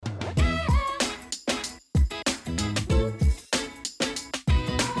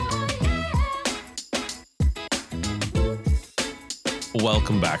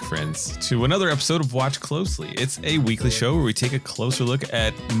Welcome back, friends, to another episode of Watch Closely. It's a weekly show where we take a closer look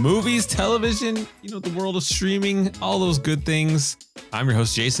at movies, television, the world of streaming, all those good things. I'm your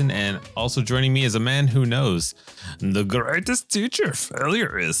host, Jason, and also joining me is a man who knows the greatest teacher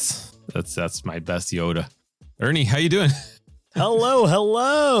failure is. That's my best Yoda. Ernie, how you doing?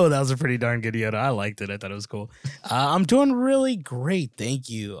 Hello. That was a pretty darn good Yoda. I liked it. I thought it was cool. I'm doing really great. Thank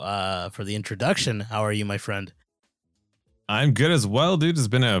you for the introduction. How are you, my friend? I'm good as well, dude. It's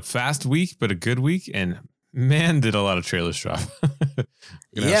been a fast week, but a good week. And man, did a lot of trailers drop.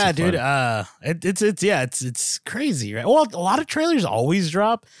 Yeah, dude. It's crazy, right? Well, a lot of trailers always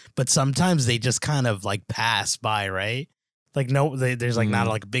drop, but sometimes they just kind of like pass by, right? Like there's like not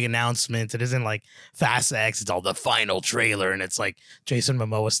like a big announcement. It isn't like Fast X. It's all the final trailer, and it's like Jason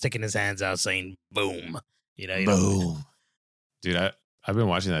Momoa sticking his hands out saying "boom." Boom, dude. I've been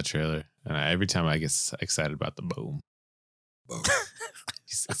watching that trailer, and every time I get excited about the boom.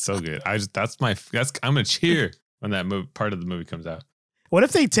 It's so good. I'm gonna cheer when that part of the movie comes out. What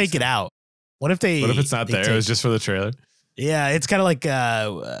if they take it out? What if it's not there? It was just for the trailer. Yeah, it's kind of like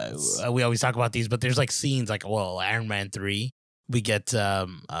we always talk about these, but there's like scenes like Iron Man 3. We get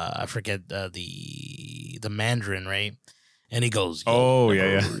I forget the Mandarin, right? And he goes,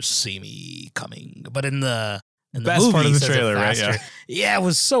 see me coming. But in the best movie, part of the trailer, right? Yeah, it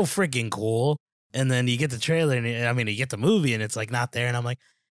was so freaking cool. And then you get the trailer, and you get the movie, and it's like not there, and I'm like,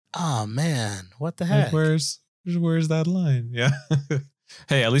 oh man, what the heck? Where's that line? Yeah.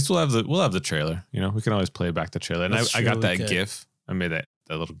 Hey, at least we'll have the trailer. We can always play back the trailer. And I got that GIF. I made that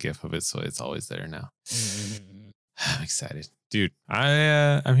little GIF of it, so it's always there now. Mm-hmm. I'm excited, dude.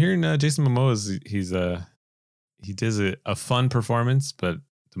 I'm hearing Jason Momoa he does a fun performance, but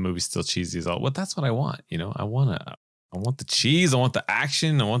the movie's still cheesy as all. Well, that's what I want. I want the cheese. I want the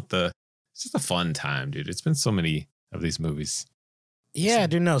action. It's just a fun time, dude. It's been so many of these movies. Yeah,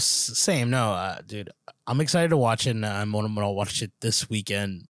 dude. No, same. No, dude. I'm excited to watch it. And I'm gonna watch it this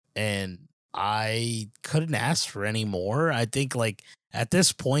weekend, and I couldn't ask for any more. I think like at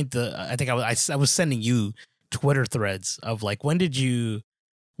this point, I was sending you Twitter threads of like when did you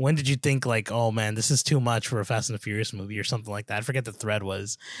think like, oh man, this is too much for a Fast and the Furious movie or something like that. I forget the thread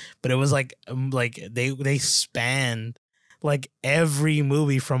was, but it was like they spanned like every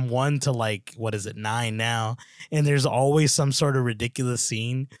movie from 1 to like, what is it, 9 now? And there's always some sort of ridiculous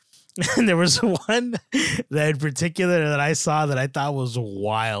scene. And there was one that in particular that I saw that I thought was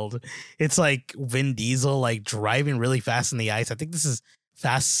wild. It's like Vin Diesel like driving really fast in the ice. I think this is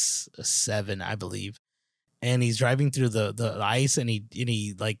Fast 7, I believe. And he's driving through the ice, and he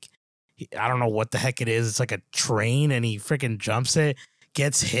I don't know what the heck it is. It's like a train, and he freaking jumps it,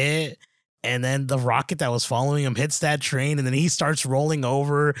 gets hit. And then the rocket that was following him hits that train, and then he starts rolling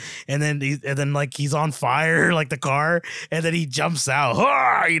over, and then he's on fire, like the car, and then he jumps out.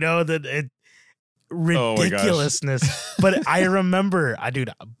 Ridiculousness. Oh but I remember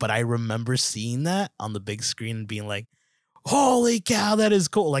seeing that on the big screen and being like, "Holy cow, that is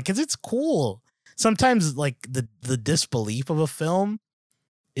cool!" Like, 'cause it's cool. Sometimes, like the disbelief of a film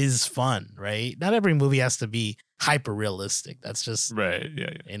is fun, right? Not every movie has to be hyper realistic. That's just right. Yeah.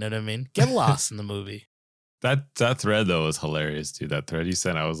 You know what I mean? Get lost in the movie. That thread though was hilarious, dude. That thread you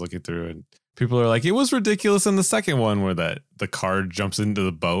sent, I was looking through, and people are like, it was ridiculous in the second one where the car jumps into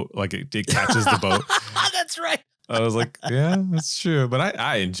the boat, like it catches the boat. That's right. I was like, yeah, that's true. But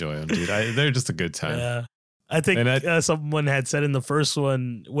I enjoy them, dude. They're just a good time. Yeah. I think someone had said in the first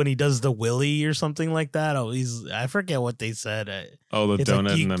one when he does the Willy or something like that. I forget what they said. The donut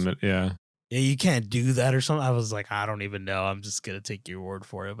like in the yeah. Yeah, you can't do that or something. I was like, I don't even know. I'm just gonna take your word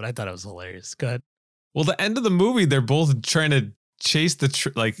for it. But I thought it was hilarious. Go ahead. Well, the end of the movie, they're both trying to chase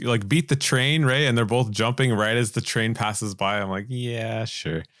the like beat the train, right? And they're both jumping right as the train passes by. I'm like, yeah,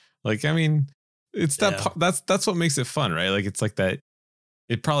 sure. Like, I mean, it's that's what makes it fun, right? Like, it's like that.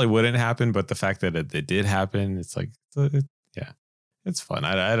 It probably wouldn't happen, but the fact that it did happen, it's like, it's fun.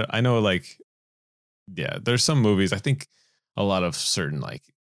 I know, like, yeah, there's some movies. I think a lot of certain like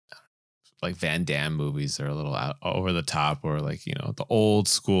Van Damme movies are a little out over the top, or like, the old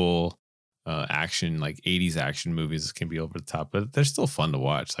school action, like 80s action movies can be over the top, but they're still fun to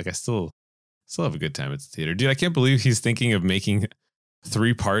watch. Like, I still have a good time at the theater, dude. I can't believe he's thinking of making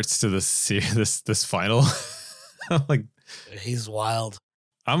 3 parts to this final. Like, he's wild.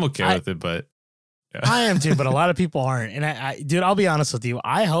 I'm okay with it, but yeah. I am too, but a lot of people aren't. And dude, I'll be honest with you.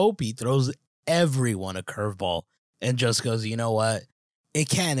 I hope he throws everyone a curveball and just goes, you know what? It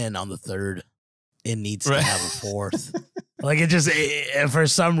can't end on the 3rd. It needs to have a 4th. Like, for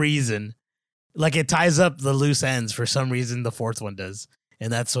some reason, like, it ties up the loose ends. For some reason, the 4th one does.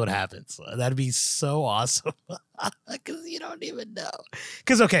 and that's what happens. That'd be so awesome because you don't even know.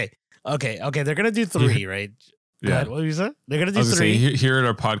 Because okay, they're gonna do 3, right? Yeah. Ahead, what you said? They're gonna do 3. Say, here at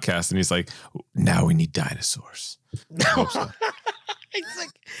our podcast, and he's like, "Now we need dinosaurs." It's like,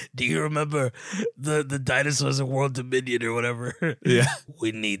 do you remember the dinosaurs in World Dominion or whatever? Yeah,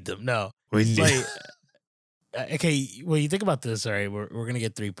 we need them. No, we need. Like, okay, well, you think about this. All right, we're gonna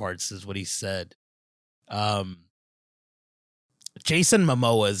get 3 parts. Is what he said. Jason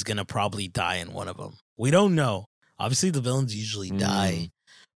Momoa is gonna probably die in one of them. We don't know. Obviously, the villains usually die,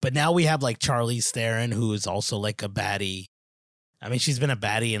 but now we have like Charlize Theron, who is also like a baddie. I mean, she's been a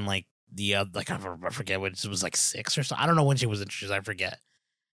baddie in like like I forget when it was like 6 or so. I don't know when she was introduced. I forget.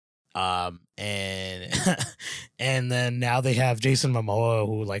 And and then now they have Jason Momoa,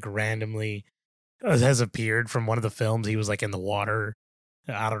 who like randomly has appeared from one of the films. He was like in the water.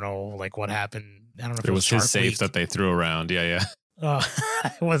 I don't know, like what happened. I don't know if it was his safe Week. that they threw around. Yeah.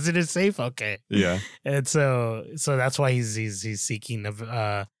 Wasn't it safe? Okay. Yeah. And so that's why he's seeking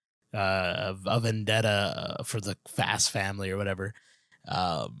a vendetta for the Fast family or whatever.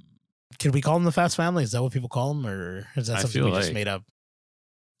 Can we call them the Fast family? Is that what people call them, or is that something we just made up?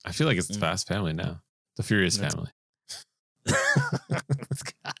 I feel like it's the Fast family now. The Furious family.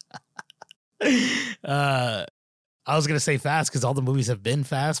 I was gonna say Fast because all the movies have been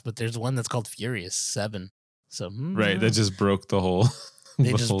Fast, but there's one that's called Furious 7. So right, that just broke the whole.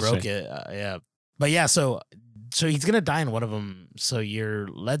 They just broke it. Yeah, but yeah. So he's gonna die in one of them. So you're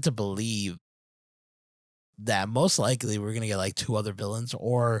led to believe that most likely we're gonna get like 2 other villains,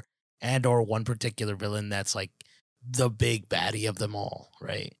 or one particular villain that's like the big baddie of them all,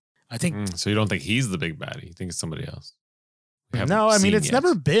 right? I think. So you don't think he's the big baddie? You think it's somebody else? No, I mean it's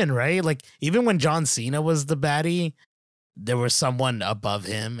never been, right? Like even when John Cena was the baddie, there was someone above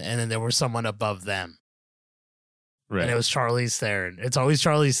him, and then there was someone above them. Right. And it was Charlize Theron. It's always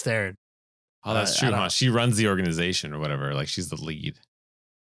Charlize Theron. Oh, that's true, huh? She runs the organization or whatever. Like she's the lead.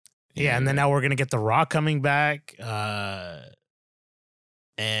 Yeah, and then now we're gonna get The Rock coming back.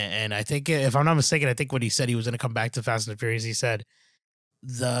 And I think, if I'm not mistaken, I think when he said he was gonna come back to Fast and the Furious, he said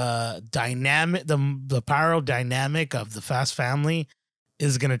the dynamic, the power dynamic of the Fast family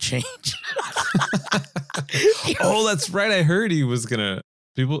is gonna change. Oh, that's right. I heard he was gonna.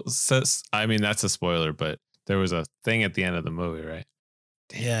 People says. I mean, that's a spoiler, but there was a thing at the end of the movie, right?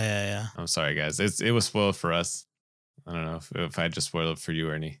 Damn. Yeah. I'm sorry, guys. It was spoiled for us. I don't know if I just spoiled it for you,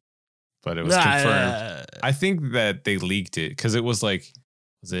 Ernie, but it was confirmed. I think that they leaked it because it was like,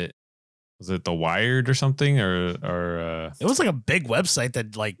 was it The Wired or something, or it was like a big website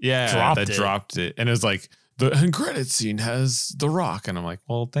that dropped it, and it was like the end credit scene has The Rock, and I'm like,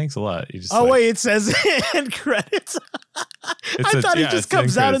 well, thanks a lot. You just wait, it says end credits. I thought he just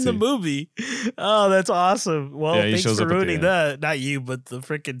comes out in the movie. Oh, that's awesome. Well, thanks for ruining that. Not you, but the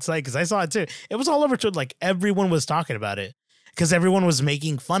freaking site, because I saw it too. It was all over Twitter. Like everyone was talking about it because everyone was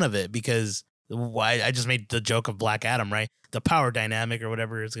making fun of it because I just made the joke of Black Adam, right? The power dynamic or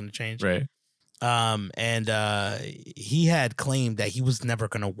whatever is going to change. Right. And he had claimed that he was never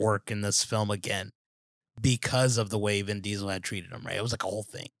going to work in this film again because of the way Vin Diesel had treated him, right? It was like a whole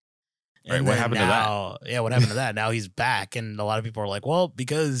thing. Right, And what happened to that? Yeah, what happened to that? Now he's back, and a lot of people are like, well,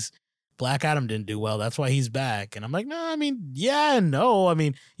 because Black Adam didn't do well, that's why he's back. And I'm like, no, I mean, yeah, no. I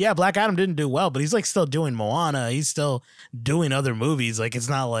mean, yeah, Black Adam didn't do well, but he's like still doing Moana. He's still doing other movies. Like, it's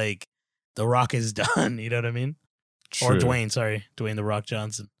not like The Rock is done. You know what I mean? True. Or Dwayne The Rock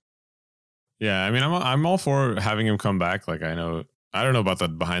Johnson. Yeah, I mean, I'm all for having him come back. Like, I don't know about the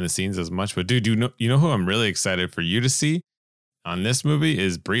behind the scenes as much, but dude, you know who I'm really excited for you to see on this movie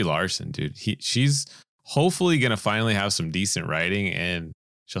is Brie Larson, dude. She's hopefully gonna finally have some decent writing, and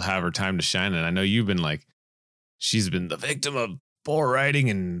she'll have her time to shine. And I know you've been like, she's been the victim of poor writing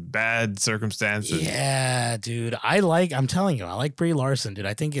and bad circumstances. Yeah, dude. I'm telling you, I like Brie Larson, dude.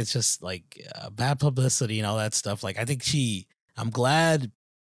 I think it's just like bad publicity and all that stuff. Like, I think I'm glad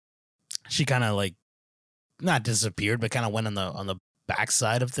she kind of like not disappeared, but kind of went on the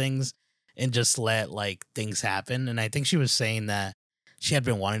backside of things and just let like things happen. And I think she was saying that she had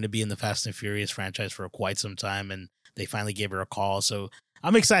been wanting to be in the Fast and Furious franchise for quite some time, and they finally gave her a call. So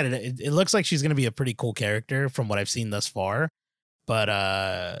I'm excited. It looks like she's going to be a pretty cool character from what I've seen thus far. But,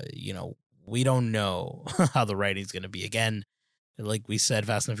 we don't know how the writing's going to be. Again, like we said,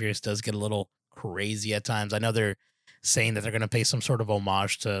 Fast and Furious does get a little crazy at times. I know they're saying that they're going to pay some sort of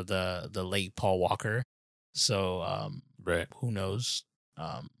homage to the late Paul Walker. So, right. Who knows?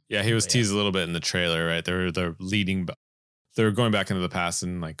 Yeah, he was teased a little bit in the trailer, right? They're going back into the past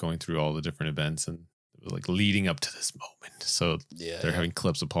and like going through all the different events and like leading up to this moment. So they're having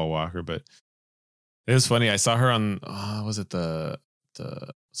clips of Paul Walker, but it was funny. I saw her on, was it the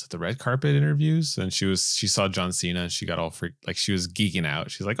the red carpet interviews, and she saw John Cena and she got all freaked, like she was geeking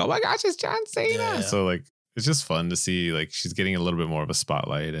out. She's like, oh my gosh, it's John Cena. Yeah. So like it's just fun to see like she's getting a little bit more of a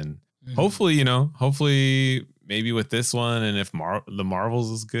spotlight, and hopefully maybe with this one, and if the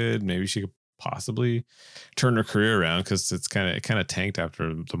Marvels is good, maybe she could possibly turn her career around, because it kind of tanked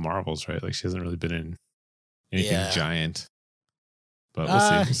after the Marvels, right? Like she hasn't really been in anything giant. But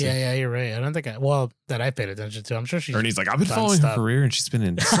we'll see. Yeah, you're right. I don't think that I paid attention to. I'm sure she's. Ernie's like, I've been following her career, and she's been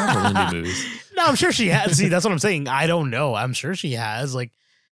in several indie movies. No, I'm sure she has. See, that's what I'm saying. I don't know. I'm sure she has. Like,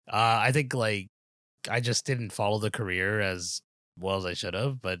 I think like I just didn't follow the career as well as I should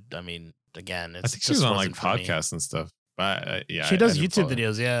have. But I mean, again, I think she was on like podcasts and stuff. But yeah, she does YouTube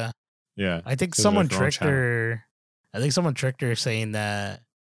videos. Yeah, yeah. I think someone tricked her. I think someone tricked her saying that.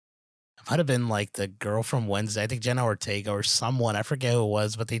 It might have been like the girl from Wednesday. I think Jenna Ortega or someone. I forget who it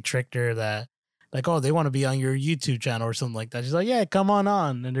was, but they tricked her that, like, oh, they want to be on your YouTube channel or something like that. She's like, yeah, come on,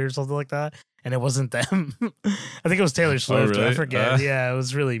 and or something like that. And it wasn't them. I think it was Taylor Swift. Really? I forget. Yeah, it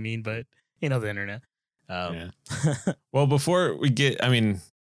was really mean, but you know the internet. Yeah. Well, before we get, I mean,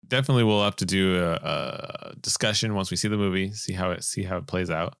 definitely we'll have to do a discussion once we see the movie, see how it plays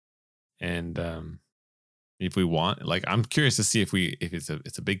out, and if we want, like, I'm curious to see if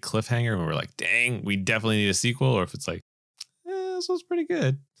it's a big cliffhanger where we're like, dang, we definitely need a sequel, or if it's like, this was pretty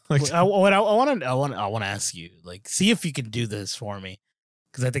good. Like, I want to ask you, like, see if you can do this for me,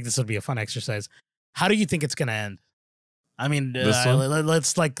 because I think this would be a fun exercise. How do you think it's gonna end? I mean,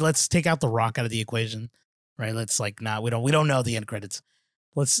 let's take out the Rock out of the equation, right? Let's like we don't know the end credits.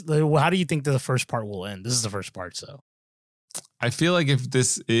 How do you think that the first part will end? This is the first part, so I feel like if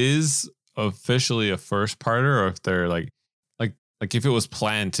this is officially a first parter, or if they're like if it was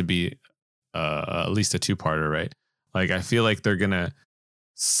planned to be at least a two-parter, right? Like I feel like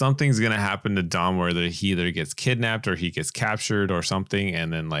something's gonna happen to Dom where he either gets kidnapped or he gets captured or something,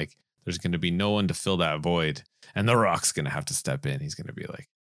 and then like there's gonna be no one to fill that void, and The Rock's gonna have to step in. He's gonna be like,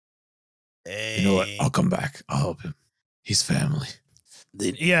 hey, you know what? I'll come back. I'll help him. He's family.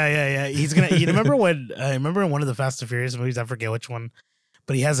 Yeah. He's gonna. You remember when? I remember in one of the Fast and Furious movies. I forget which one.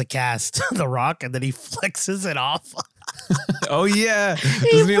 But he has a cast, The Rock, and then he flexes it off. Oh, yeah.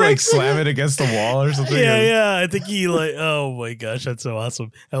 Doesn't he like slam it against the wall or something? Yeah. I think he like, oh my gosh, that's so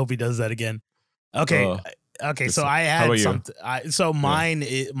awesome. I hope he does that again. Okay. So I had something.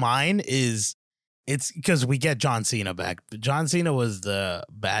 Mine is, it's because we get John Cena back. John Cena was the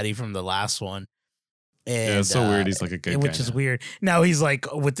baddie from the last one. And, it's so weird. He's like a good guy. Which is weird. Now he's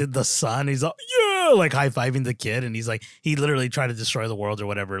like with the son. He's like, yeah, like high fiving the kid, and he's like, he literally tried to destroy the world or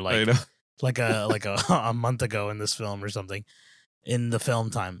whatever, like a month ago in this film or something, in the film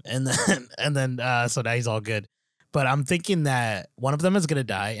time, and then so now he's all good. But I'm thinking that one of them is gonna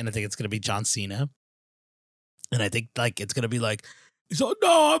die, and I think it's gonna be John Cena, and I think like it's gonna be like. So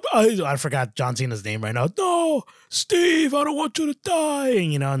no, I forgot John Cena's name right now. No, Steve, I don't want you to die.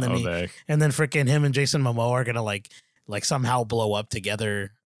 And, you know, and then freaking him and Jason Momoa are gonna like somehow blow up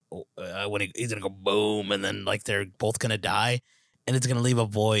together when he's gonna go boom, and then like they're both gonna die, and it's gonna leave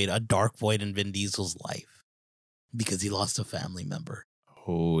a dark void in Vin Diesel's life because he lost a family member.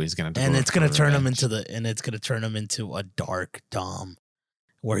 Oh, he's gonna, and it's gonna turn him into a dark Dom,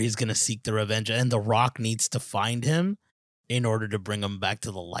 where he's gonna seek the revenge, and The Rock needs to find him in order to bring him back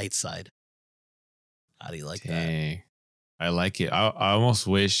to the light side. How do you like that? I like it. I almost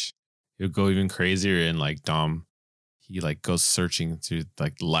wish it would go even crazier, and like Dom, he like goes searching through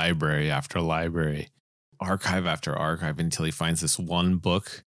like library after library, archive after archive, until he finds this one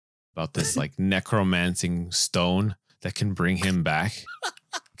book about this like necromancing stone that can bring him back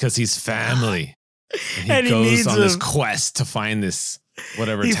because he's family. And he goes on this quest to find this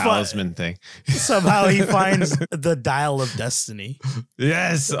whatever talisman thing. Somehow he finds the dial of destiny.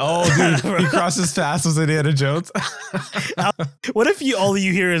 Yes. Oh, dude. He crosses paths with Indiana Jones. What if all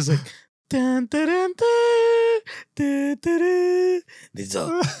you hear is like, dun, dun, dun, dun, dun, dun,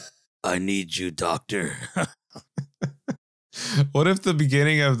 dun. I need you, doctor. What if the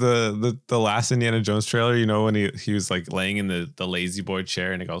beginning of the last Indiana Jones trailer, you know, when he was like laying in the lazy boy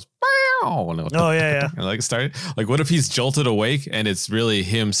chair and it goes, yeah. And like started, like, what if he's jolted awake and it's really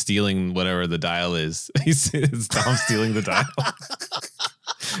him stealing whatever the dial is? It's Tom stealing the dial.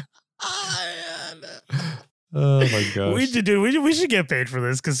 Oh my gosh. We should get paid for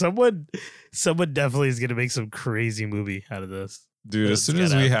this, because someone definitely is gonna make some crazy movie out of this. Dude, as soon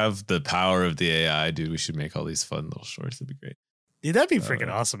as we have the power of the AI, dude, we should make all these fun little shorts. That'd be great. Dude, that'd be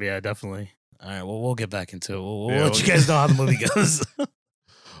freaking awesome. Yeah, definitely. All right, well, we'll get back into it. We'll let you guys know how the movie goes.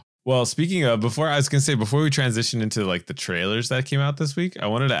 Well, speaking of, before we transition into like the trailers that came out this week, I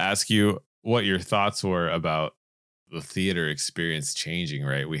wanted to ask you what your thoughts were about the theater experience changing,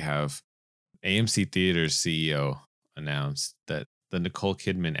 right? We have AMC Theaters CEO announced that the Nicole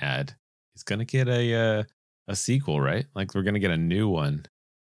Kidman ad is going to get a sequel, right? Like we're going to get a new one.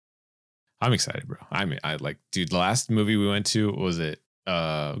 I'm excited, bro. I like, dude, the last movie we went to, was it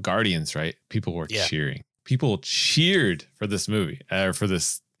Guardians, right? People were cheering. People cheered for this movie, for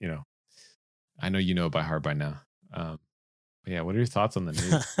this, I know you know it by heart by now. Yeah, what are your thoughts on the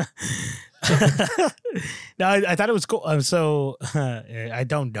news? No, I thought it was cool. So I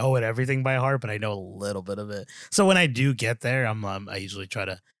don't know everything by heart, but I know a little bit of it. So when I do get there, I usually try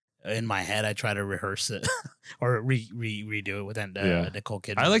to, in my head, I try to rehearse it or redo it with Nicole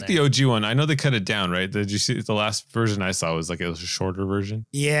Kidman. I like the OG one. I know they cut it down, right? Did you see the last version I saw was like it was a shorter version?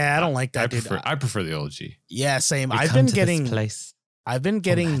 Yeah, I don't like that. I prefer the OG. Yeah, same. I've been getting the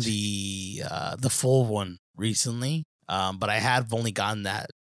full one recently. But I have only gotten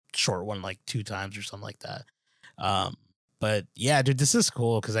that short one like 2 times or something like that. But yeah, dude, this is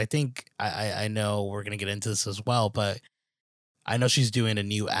cool because I think I know we're gonna get into this as well, but I know she's doing a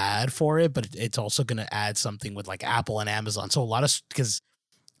new ad for it, but it's also gonna add something with like Apple and Amazon. So a lot of because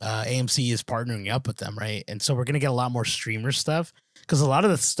AMC is partnering up with them, right? And so we're gonna get a lot more streamer stuff because a lot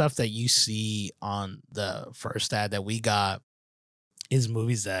of the stuff that you see on the first ad that we got is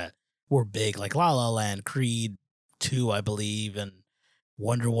movies that were big, like La La Land, Creed 2, I believe, and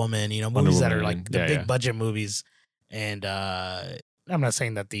Wonder Woman, movies that are like the big budget movies. And I'm not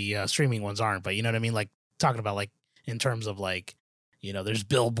saying that the streaming ones aren't, but you know what I mean? Like talking about like in terms of like, there's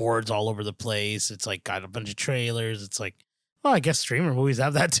billboards all over the place. It's like got a bunch of trailers. It's like, well, I guess streamer movies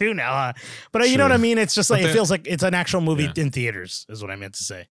have that too now. But you know what I mean? It's just like, it feels like it's an actual movie in theaters is what I meant to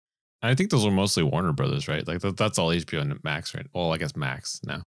say. I think those are mostly Warner Brothers, right? Like that's all HBO and Max, right? Well, I guess Max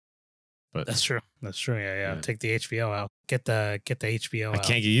now. But that's true. Yeah. Take the HBO out. Get the HBO out. I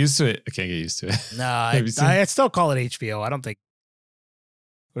can't get used to it. No, I still call it HBO. I don't think.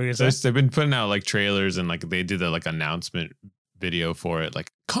 They've been putting out like trailers and like they did a like announcement video for it.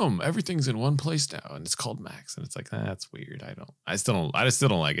 Like, everything's in one place now, and it's called Max. And it's like, that's weird. I still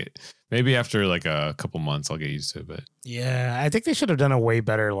don't like it. Maybe after like a couple months, I'll get used to it. But yeah, I think they should have done a way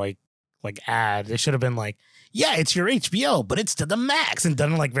better like ad. They should have been like, yeah, it's your HBO, but it's to the max, and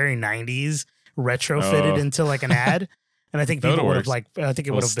done like very 90s retrofitted into like an ad. And I think people would have I think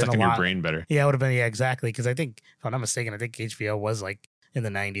it would have been a lot. Your brain better. Yeah, it would have been. Yeah, exactly. Because I think, if I'm not mistaken, I think HBO was like in the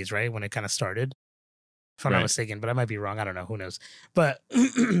 90s, right? When it kind of started. If I'm not mistaken, but I might be wrong. I don't know. Who knows? But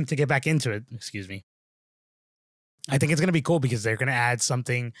to get back into it, excuse me. I think it's going to be cool because they're going to add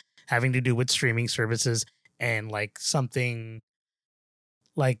something having to do with streaming services and like something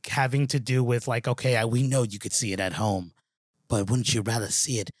like having to do with like, okay, we know you could see it at home, but wouldn't you rather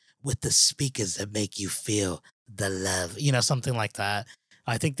see it with the speakers that make you feel the love, something like that.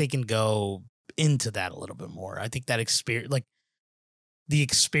 I think they can go into that a little bit more. I think that experience, like the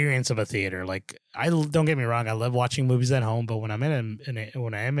experience of a theater, like don't get me wrong, I love watching movies at home, but when I'm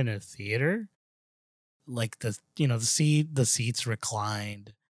when I am in a theater, like the seats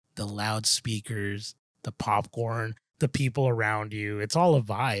reclined, the loudspeakers, the popcorn, the people around you, it's all a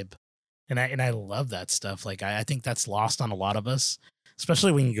vibe. And I love that stuff. Like I think that's lost on a lot of us,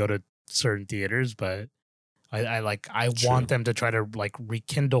 especially when you go to certain theaters, but I want them to try to like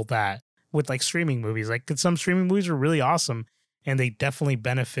rekindle that with like streaming movies. Like some streaming movies are really awesome and they definitely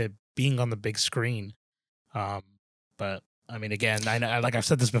benefit being on the big screen. But I mean, again, I like I've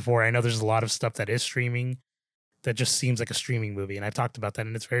said this before, I know there's a lot of stuff that is streaming that just seems like a streaming movie. And I talked about that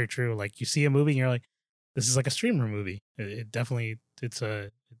and it's very true. Like you see a movie and you're like, this is like a streamer movie. It definitely,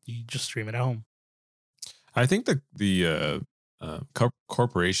 you just stream it at home. I think the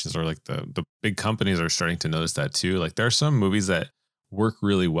corporations or like the big companies are starting to notice that too. Like there are some movies that work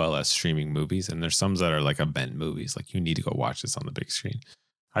really well as streaming movies, and there's some that are like event movies. Like you need to go watch this on the big screen.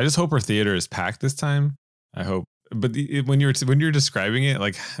 I just hope our theater is packed this time. I hope. But when you're describing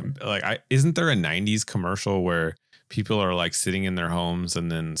it, isn't there a 90s commercial where people are like sitting in their homes and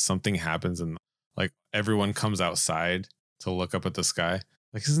then something happens and like everyone comes outside to look up at the sky?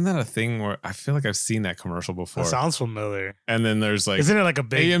 Like, isn't that a thing where I feel like I've seen that commercial before? That sounds familiar. And then there's like, isn't it like a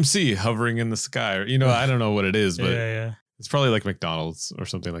big AMC hovering in the sky? Or, I don't know what it is, but yeah. It's probably like McDonald's or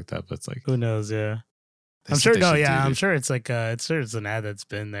something like that. But it's like, who knows? Yeah, I'm sure. No, yeah, I'm sure it's like it's an ad that's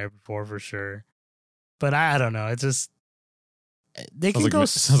been there before for sure. But I don't know. It's just they can go.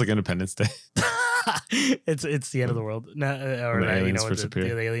 Sounds like Independence Day. It's the end of the world. No, or the aliens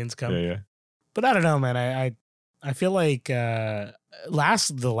the aliens come. Yeah. But I don't know, man. I feel like the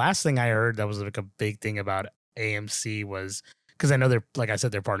last thing I heard that was like a big thing about AMC was because I know they're, like I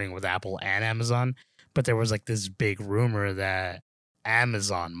said, they're partnering with Apple and Amazon, but there was like this big rumor that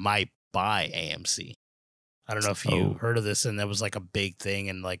Amazon might buy AMC. I don't know if you heard of this, and that was like a big thing,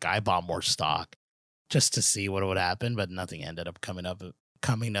 and like I bought more stock just to see what would happen, but nothing ended up coming of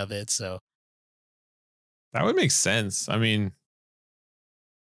it. So that would make sense. I mean,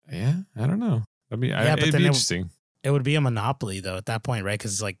 yeah, I don't know. I mean, yeah, but it'd then be interesting. It would be a monopoly though at that point, right?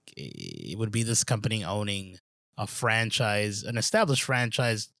 Because like it would be this company owning a franchise, an established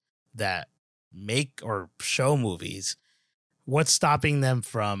franchise that make or show movies. What's stopping them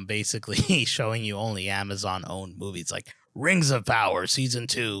from basically showing you only Amazon owned movies like Rings of Power season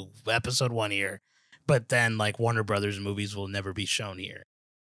 2 episode 1 here, but then like Warner Brothers movies will never be shown here?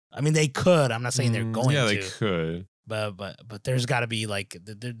 I mean, they could. I'm not saying they're going to. Yeah, they could. But there's got to be like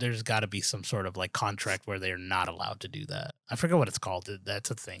there's got to be some sort of like contract where they're not allowed to do that. I forget what it's called.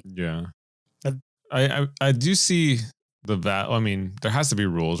 That's a thing. Yeah, I do see I mean, there has to be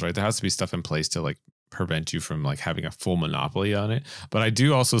rules, right? There has to be stuff in place to like prevent you from like having a full monopoly on it. But I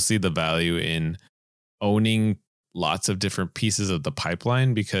do also see the value in owning lots of different pieces of the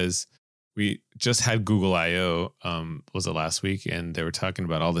pipeline, because we just had Google I/O, was it last week? And they were talking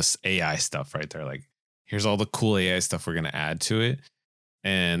about all this AI stuff, right? They're like, here's all the cool AI stuff we're going to add to it.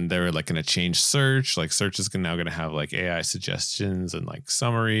 And they're like going to change search. Like search is now going to have like AI suggestions and like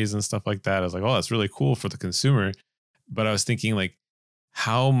summaries and stuff like that. I was like, oh, that's really cool for the consumer. But I was thinking like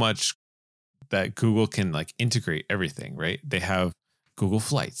how much that Google can like integrate everything, right? They have Google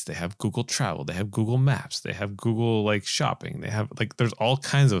Flights, they have Google Travel, they have Google Maps, they have Google like shopping. They have like, there's all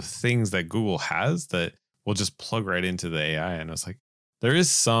kinds of things that Google has that will just plug right into the AI. And I was like, there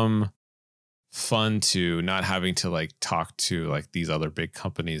is some fun to not having to like talk to like these other big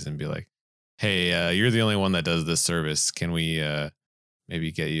companies and be like, hey, you're the only one that does this service. Can we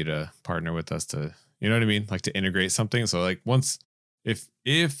maybe get you to partner with us to, you know what I mean? Like to integrate something. So like once,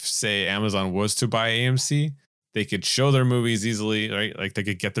 if say Amazon was to buy AMC, they could show their movies easily, right? Like they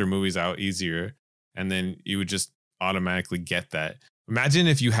could get their movies out easier, and then you would just automatically get that. Imagine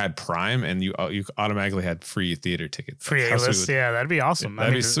if you had Prime and you automatically had free theater tickets. Free A-list, yeah, that'd be awesome.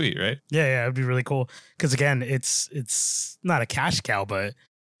 That'd be sweet, right? Yeah, it'd be really cool. Because again, it's not a cash cow, but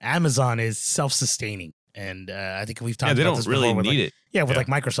Amazon is self-sustaining, and I think we've talked about this before. They don't really need it. Yeah, with like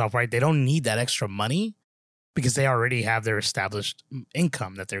Microsoft, right? They don't need that extra money because they already have their established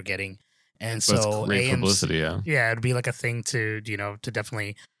income that they're getting, and so it's great AMC, publicity. Yeah, it'd be like a thing to to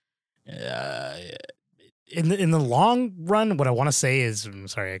definitely. In the long run, what I want to say is, I'm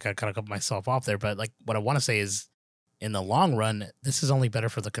sorry, I got kind of cut myself off there, but like what I want to say is, in the long run, this is only better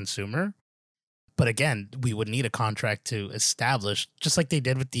for the consumer. But again, we would need a contract to establish, just like they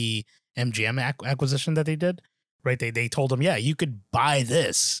did with the MGM acquisition that they did, right? They told them, yeah, you could buy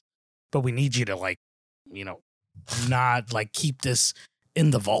this, but we need you to like, not like keep this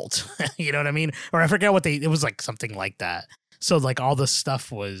in the vault. You know what I mean? Or I forget it was like something like that. So like all the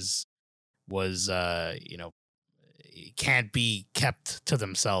stuff was can't be kept to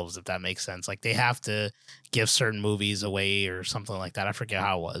themselves, if that makes sense. Like they have to give certain movies away or something like that. I forget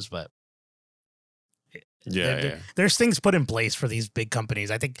how it was, but there's things put in place for these big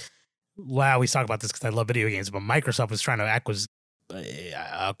companies. I think, we talk about this because I love video games, but Microsoft was trying to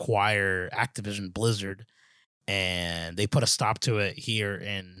acquire Activision Blizzard, and they put a stop to it here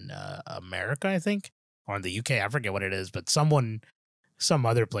in America, I think, or in the UK. I forget what it is, but some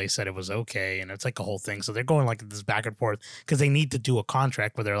other place said it was okay, and it's like a whole thing. So they're going like this back and forth because they need to do a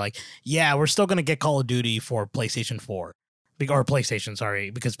contract where they're like, yeah, we're still going to get Call of Duty for PlayStation 4 or PlayStation, sorry,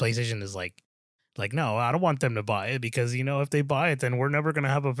 because PlayStation is like, no, I don't want them to buy it because, if they buy it, then we're never going to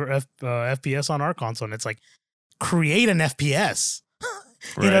have a FPS on our console. And it's like, create an FPS.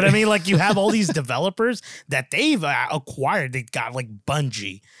 You know what I mean? Like you have all these developers that they've acquired. They got like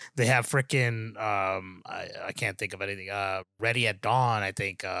Bungie. They have freaking I can't think of anything. Ready at Dawn, I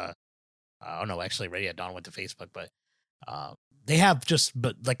think. Oh no, actually Ready at Dawn went to Facebook, but they have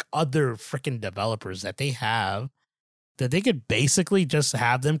like other freaking developers that they have that they could basically just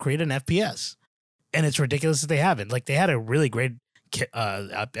have them create an FPS. And it's ridiculous that they haven't. Like they had a really great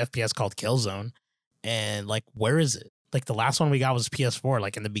FPS called Killzone, and like where is it? Like the last one we got was PS4,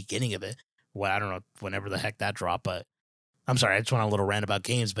 like in the beginning of it. Well, I don't know whenever the heck that dropped, but I'm sorry, I just went on a little rant about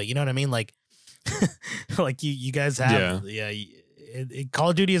games, but you know what I mean? Like, like you guys have, Call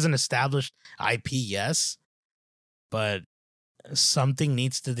of Duty is an established IP, yes, but something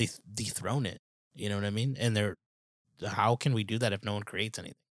needs to dethrone it. You know what I mean? And how can we do that if no one creates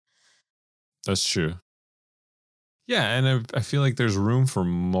anything? That's true. Yeah, and I feel like there's room for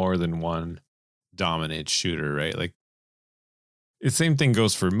more than one dominant shooter, right? Like, the same thing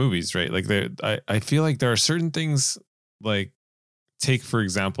goes for movies, right? Like I feel like there are certain things, like take, for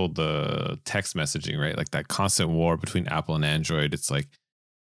example, the text messaging, right? Like that constant war between Apple and Android. It's like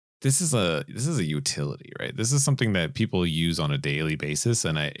this is a utility, right? This is something that people use on a daily basis,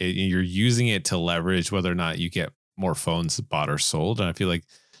 and you're using it to leverage whether or not you get more phones bought or sold. And I feel like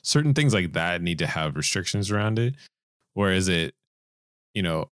certain things like that need to have restrictions around it. Whereas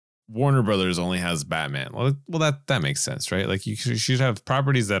Warner Brothers only has Batman. Well, that makes sense, right? Like you should have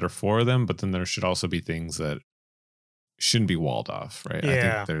properties that are for them, but then there should also be things that shouldn't be walled off, right? Yeah.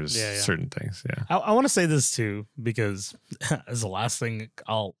 I think there's certain things. Yeah. I want to say this too, because as the last thing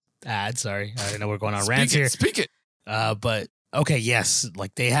I'll add, sorry, I know we're going on rants here. Speak it. But okay, yes,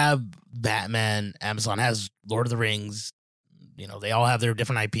 like they have Batman, Amazon has Lord of the Rings, they all have their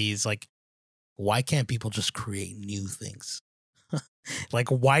different IPs. Like, why can't people just create new things? Like,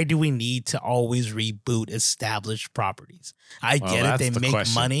 why do we need to always reboot established properties? I get it, they make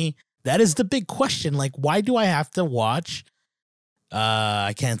money. That is the big question. Like, why do I have to watch?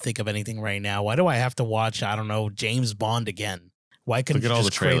 I can't think of anything right now. Why do I have to watch, I don't know, James Bond again? Why couldn't you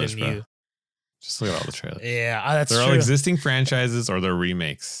just create a new? Just look at all the trailers. Yeah, that's they're true. All existing franchises or they're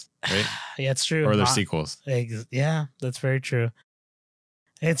remakes, right? Yeah, it's true. Or they're sequels. Yeah, that's very true.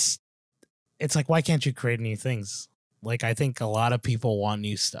 It's like, why can't you create new things? Like, I think a lot of people want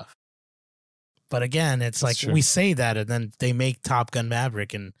new stuff. But again, it's that's like true. We say that and then they make Top Gun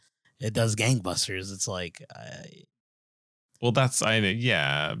Maverick and it does gangbusters. It's like... Well, but I mean,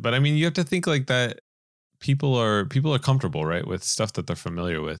 you have to think like that. People are comfortable, right, with stuff that they're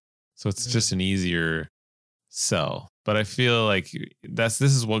familiar with. So it's just an easier sell. But I feel like this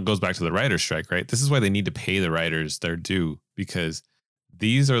is what goes back to the writer's strike, right? This is why they need to pay the writers their due, because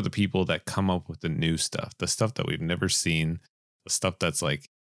these are the people that come up with the new stuff, the stuff that we've never seen, the stuff that's like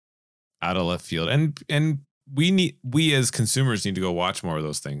out of left field. And we as consumers need to go watch more of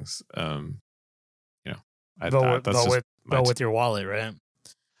those things. Vote with your wallet, right?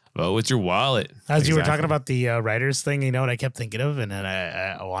 Vote with your wallet. As you were talking about the writers thing, what I kept thinking of, and then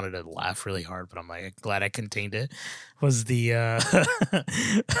I wanted to laugh really hard, but I'm like glad I contained it. Was the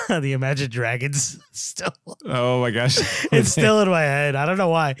the Imagine Dragons still? Oh my gosh, it's still in my head. I don't know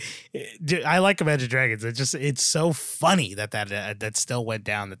why. I like Imagine Dragons. It's so funny that still went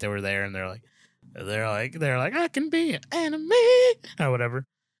down, that they were there and they're like I can be an enemy or whatever.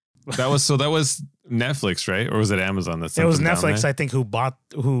 That was Netflix, right? Or was it Amazon? It was Netflix, I think, who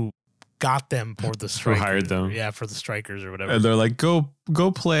got them for the strikers. Who hired them? Yeah, for the strikers or whatever. And they're like, go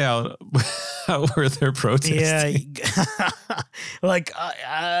play out where they're protesting. Yeah, like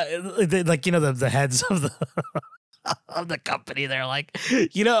the heads of the of the company. They're like,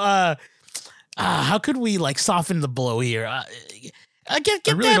 how could we like soften the blow here? Get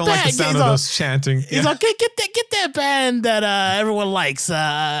I really don't like the sound of those chanting. He's like, get that band that everyone likes.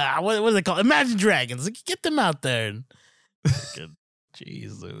 What is it called? Imagine Dragons. Get them out there.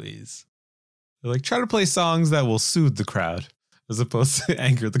 Jeez Louise. They're like, try to play songs that will soothe the crowd as opposed to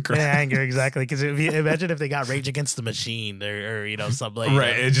anger the crowd. Yeah, anger, exactly. Because imagine if they got Rage Against the Machine or something like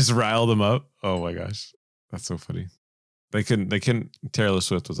right, it just riled them up. Oh my gosh. That's so funny. They couldn't Taylor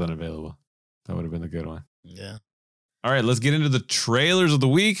Swift was unavailable. That would have been a good one. Yeah. All right, let's get into the trailers of the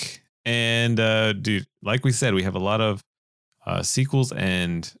week. And dude, like we said, we have a lot of sequels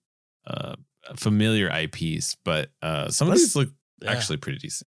and familiar IPs, but some of these look actually pretty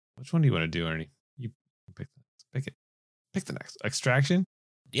decent. Which one do you want to do, Ernie? You pick it. Pick the next. Extraction?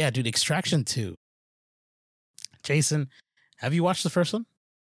 Yeah, dude, Extraction 2. Jason, have you watched the first one?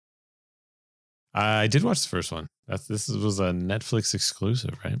 I did watch the first one. This was a Netflix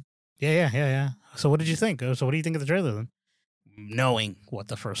exclusive, right? Yeah. So what did you think? So what do you think of the trailer then? Knowing what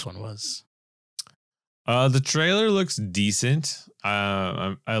the first one was. The trailer looks decent.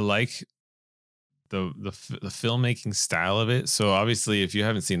 I like the filmmaking style of it. So obviously, if you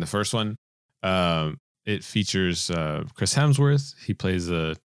haven't seen the first one, it features Chris Hemsworth. He plays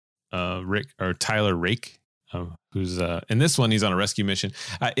Tyler Rake, who's in this one he's on a rescue mission.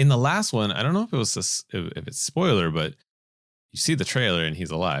 In the last one, I don't know if it's spoiler, but you see the trailer and he's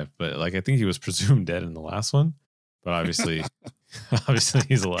alive. But like I think he was presumed dead in the last one. But obviously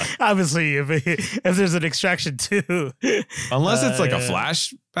he's alive. Obviously, if there's an Extraction 2. Unless it's like a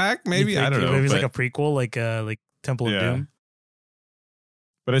flashback, maybe. I don't know. Maybe it's like a prequel, like Temple of Doom.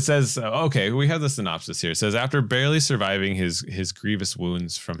 But it says, okay, we have the synopsis here. It says, after barely surviving his grievous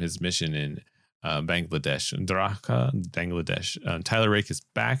wounds from his mission in Bangladesh, Bangladesh, Tyler Rake is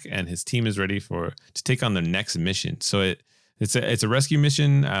back and his team is ready to take on their next mission. So it's a rescue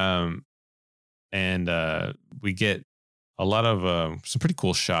mission, and we get a lot of some pretty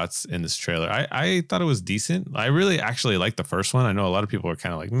cool shots in this trailer. I thought it was decent. I really actually liked the first one. I know a lot of people were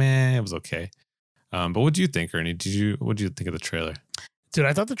kind of like, meh, it was okay. But what do you think, Ernie? What do you think of the trailer? Dude,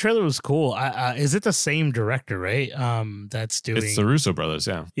 I thought the trailer was cool. Is it the same director, right? That's doing. It's the Russo brothers,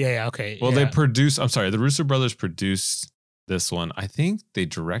 yeah. Yeah, okay. Well, they produced. I'm sorry, the Russo brothers produced this one. I think they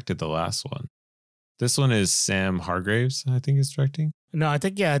directed the last one. This one is Sam Hargraves, I think, is directing. No, I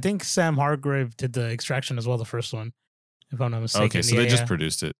think Sam Hargrave did the Extraction as well, the first one, if I'm not mistaken. Okay, so they just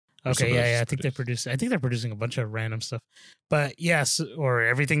produced it. Okay, yeah. I think they're producing a bunch of random stuff. But yes, or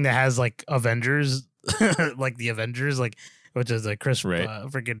everything that has like Avengers, like the Avengers, like which is like Chris,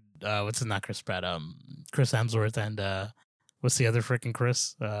 not Chris Pratt, Chris Hemsworth, and what's the other freaking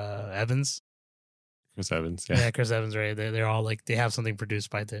Chris Evans? Chris Evans, yeah. Yeah, Chris Evans, right? They're all like they have something produced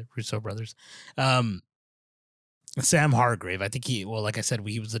by the Russo brothers. Sam Hargrave, I think like I said,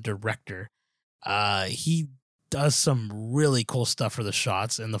 he was the director. He does some really cool stuff for the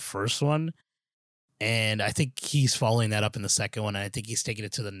shots in the first one, and I think he's following that up in the second one, and I think he's taking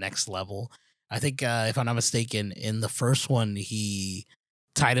it to the next level. I think, if I'm not mistaken, in the first one, he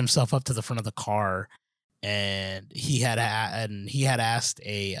tied himself up to the front of the car, and he had asked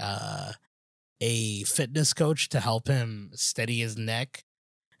a fitness coach to help him steady his neck,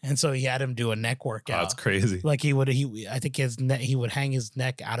 and so he had him do a neck workout. Oh, that's crazy. Like he would hang his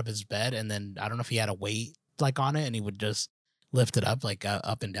neck out of his bed, and then I don't know if he had a weight like on it, and he would just lift it up like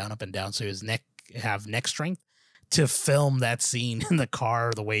up and down, so his neck have neck strength to film that scene in the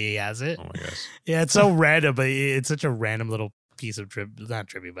car the way he has it. Oh my gosh. Yeah, it's so random, but it's such a random little piece of not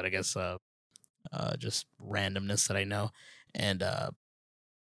trivia, but I guess just randomness that I know. And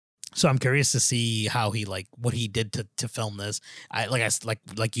so I'm curious to see how he what he did to film this.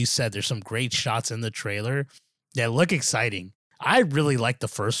 Like you said, there's some great shots in the trailer that look exciting. I really like the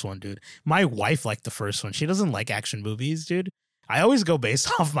first one, dude. My wife liked the first one. She doesn't like action movies, dude. I always go based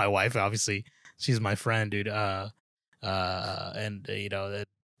off my wife. Obviously, she's my friend, dude. And you know that,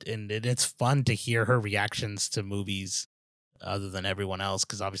 and it's fun to hear her reactions to movies other than everyone else,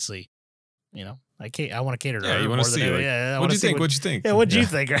 because obviously, you know, I want to cater to her. You want to see, what do you think? What'd you think? Yeah, what'd you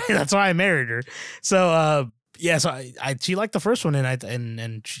think? Right? That's why I married her. So, yeah, so she liked the first one,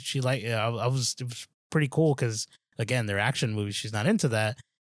 and she liked. It was pretty cool because again, they're action movies. She's not into that,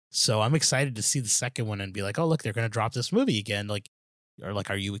 so I'm excited to see the second one and be like, oh look, they're gonna drop this movie again.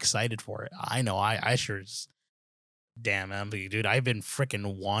 Are you excited for it? I know, I sure. Damn, dude, I've been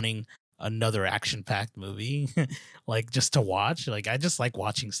freaking wanting another action-packed movie, like just to watch. Like I just like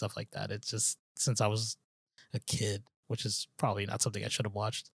watching stuff like that. It's just since I was a kid, which is probably not something I should have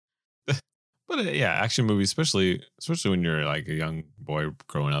watched. But yeah, action movies, especially when you're like a young boy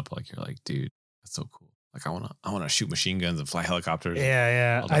growing up, like you're like, dude, that's so cool. Like I wanna shoot machine guns and fly helicopters.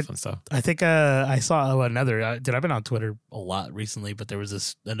 Yeah, all that fun stuff. I think I saw another. Dude, I've been on Twitter a lot recently, but there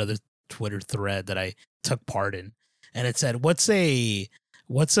was another Twitter thread that I took part in. And it said, what's a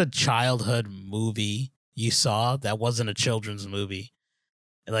childhood movie you saw that wasn't a children's movie?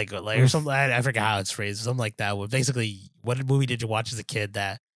 Like or something. I forget how it's phrased. Something like that. Basically, what movie did you watch as a kid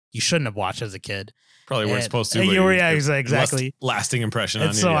that you shouldn't have watched as a kid? Probably weren't supposed to. You were, yeah, exactly. Lasting impression and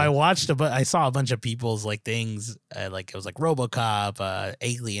on you. So yeah. I watched I saw a bunch of people's things, like it was like RoboCop,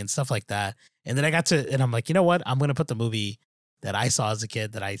 Alien, stuff like that. And then and I'm like, you know what? I'm gonna put the movie that I saw as a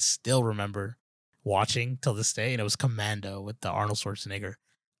kid that I still remember watching till this day, and it was Commando with the Arnold Schwarzenegger.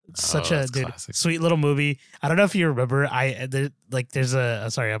 Such a sweet little movie. I don't know if you remember. There's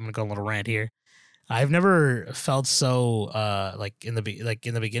sorry, I'm gonna go a little rant here. I've never felt so in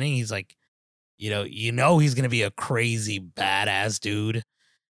the beginning. He's like, you know, he's gonna be a crazy badass dude,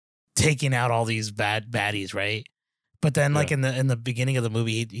 taking out all these bad baddies, right? But then, in the beginning of the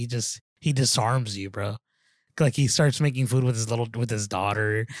movie, he disarms you, bro. Like he starts making food with his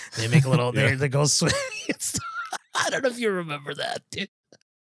daughter. They make a little. They go swim. I don't know if you remember that, dude.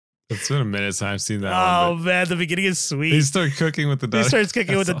 It's been a minute since I've seen that. Oh man, the beginning is sweet. He starts cooking with the daughter. He starts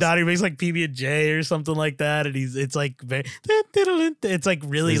cooking with the daughter. He makes like PB&J or something like that, and it's like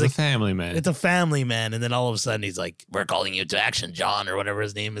really he's like a family man. It's a family man, and then all of a sudden he's like, "We're calling you to action, John," or whatever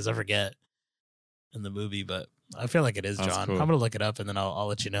his name is. I forget in the movie, but I feel like it is John. Cool. I'm gonna look it up and then I'll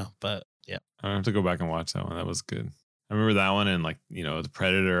let you know. But yeah, I have to go back and watch that one. That was good. I remember that one, and the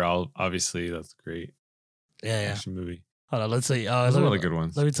Predator. Obviously, that's great. Yeah, action movie. Hold on, let's see. Those are really good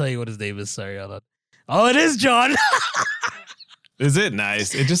ones. Let me tell you what his name is. Sorry, hold on. Oh, it is John. Is it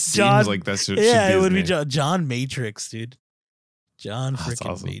nice? It just seems like that should be it would name. be John. John Matrix, dude. John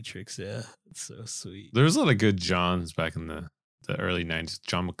freaking awesome. Matrix. Yeah, it's so sweet. There was a lot of good Johns back in the early 90s.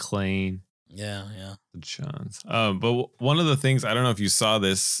 John McClane. Yeah. The Johns. But one of the things, I don't know if you saw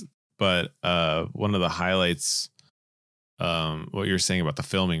this, but one of the highlights, what you were saying about the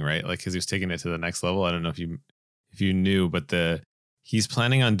filming, right? Like, because he was taking it to the next level. I don't know if you knew, but he's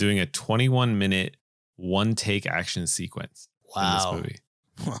planning on doing a 21-minute one-take action sequence. in this movie.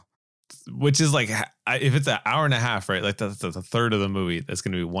 Which is like, if it's an hour and a half, right? Like that's a third of the movie. That's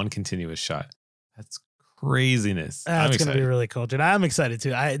going to be one continuous shot. That's craziness. That's going to be really cool, dude. I'm excited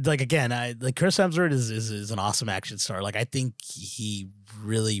too. Chris Hemsworth is an awesome action star. Like I think he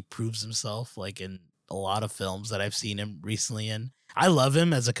really proves himself like in a lot of films that I've seen him recently in. I love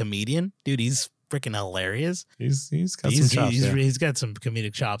him as a comedian, dude. He's freaking hilarious. He's got some chops. He's got some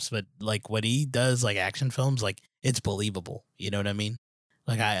comedic chops, but like what he does, like action films, like it's believable. You know what I mean?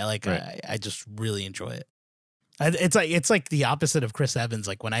 Like I just really enjoy it. It's like the opposite of Chris Evans.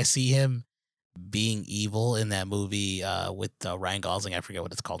 Like when I see him being evil in that movie with Ryan Gosling, I forget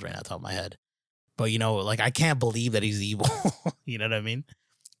what it's called right now, off the top of my head. But you know, like I can't believe that he's evil. You know what I mean?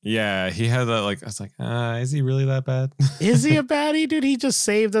 Yeah, he had that. Like I was like, is he really that bad? Is he a baddie, dude? He just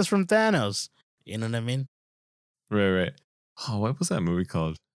saved us from Thanos. You know what I mean? Right. Oh, what was that movie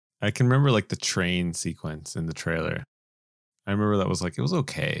called? I can remember like the train sequence in the trailer. I remember that was like, it was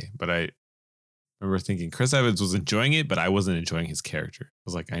okay, but I remember thinking Chris Evans was enjoying it, but I wasn't enjoying his character. I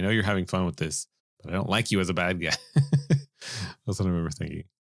was like, I know you're having fun with this, but I don't like you as a bad guy. That's what I remember thinking.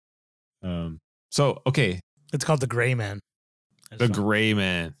 So, okay. It's called The Gray Man. The Gray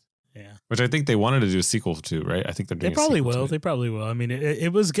Man. Yeah. Which I think they wanted to do a sequel to, right? I think they're doing They probably will. I mean,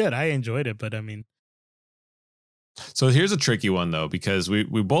 it was good. I enjoyed it, but I mean. So here's a tricky one, though, because we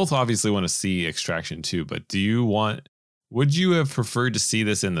both obviously want to see Extraction 2, but would you have preferred to see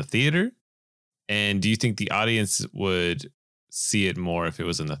this in the theater? And do you think the audience would see it more if it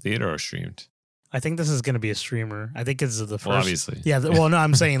was in the theater or streamed? I think this is going to be a streamer. I think it's the first. Well, obviously. Yeah. Well, no,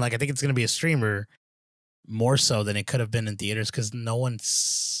 I'm saying like I think it's going to be a streamer more so than it could have been in theaters because no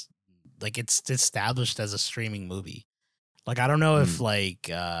one's like it's established as a streaming movie. Like I don't know if like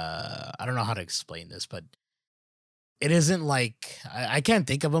I don't know how to explain this, but it isn't like I can't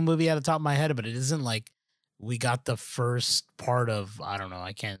think of a movie at the top of my head, but it isn't like we got the first part of I don't know.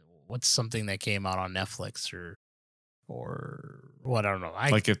 I can't. What's something that came out on Netflix or what? I don't know.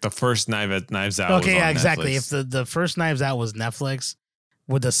 Like if the first Knives Out. Okay, was yeah, on exactly. Netflix. If the first Knives Out was Netflix,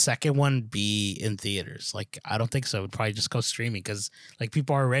 would the second one be in theaters? Like, I don't think so. It would probably just go streaming because like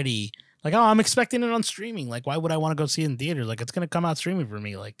people are already like, oh, I'm expecting it on streaming. Like, why would I want to go see it in theaters? Like, it's gonna come out streaming for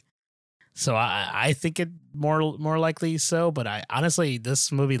me. Like, so I think it more likely so. But I honestly,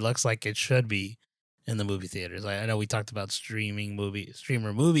 this movie looks like it should be in the movie theaters. I know we talked about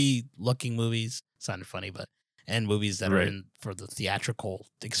streamer movie looking movies. Sounded funny, but and movies that are in for the theatrical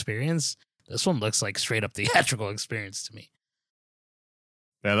experience. This one looks like straight up theatrical experience to me.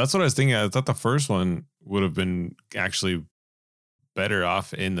 Yeah, that's what I was thinking. I thought the first one would have been actually better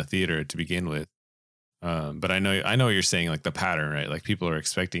off in the theater to begin with. But I know what you're saying, like the pattern, right? Like people are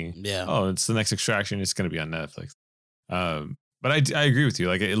expecting, oh, it's the next Extraction. It's going to be on Netflix. But I agree with you.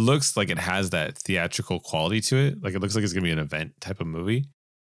 Like it looks like it has that theatrical quality to it. Like it looks like it's going to be an event type of movie.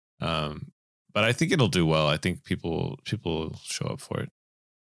 But I think it'll do well. I think people will show up for it.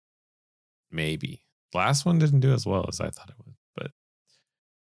 Maybe. Last one didn't do as well as I thought it would, but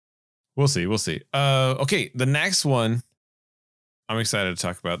we'll see. Okay, the next one I'm excited to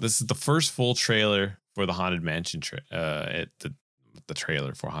talk about. This is the first full trailer for the Haunted Mansion. The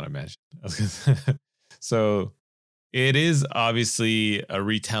trailer for Haunted Mansion. So it is obviously a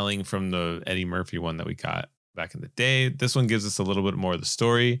retelling from the Eddie Murphy one that we got back in the day. This one gives us a little bit more of the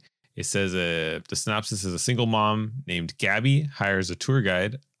story. It says the synopsis is a single mom named Gabby hires a tour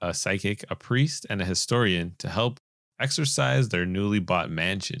guide, a psychic, a priest, and a historian to help exorcise their newly bought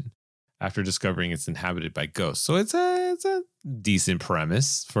mansion after discovering it's inhabited by ghosts. So it's a decent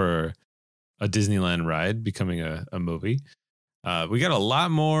premise for a Disneyland ride becoming a movie. We got a lot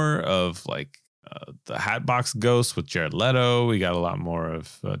more of like the Hatbox Ghost with Jared Leto. We got a lot more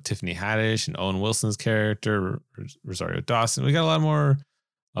of Tiffany Haddish and Owen Wilson's character, Rosario Dawson. We got a lot more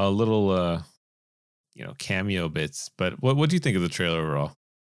little cameo bits. But what do you think of the trailer overall? Are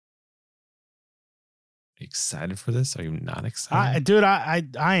you excited for this? Are you not excited? Dude, I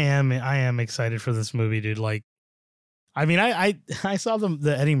am excited for this movie, dude. Like, I mean, I saw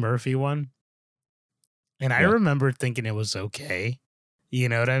the Eddie Murphy one, and I remember thinking it was okay. You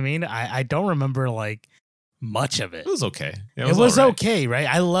know what I mean? I don't remember like much of it. It was okay. It was okay, right?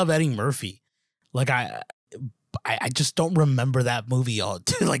 I love Eddie Murphy. Like I just don't remember that movie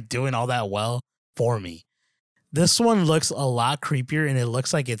like doing all that well for me. This one looks a lot creepier, and it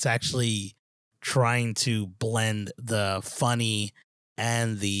looks like it's actually trying to blend the funny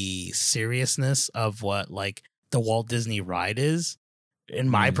and the seriousness of what like the Walt Disney ride is. In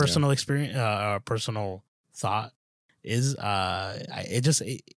my personal experience, personal thought is, I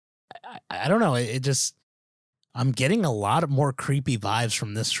don't know. It just, I'm getting a lot of more creepy vibes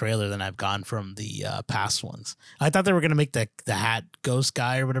from this trailer than I've gotten from the past ones. I thought they were gonna make the hat ghost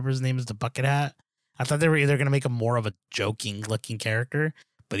guy or whatever his name is, the bucket hat. I thought they were either gonna make him more of a joking looking character,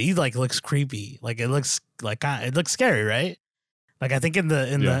 but he like looks creepy. Like it looks scary, right? Like I think in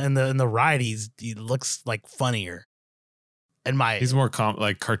the ride he looks like funnier. He's more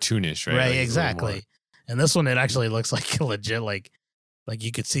like cartoonish, right? Right, Like exactly. And this one, it actually looks like legit, like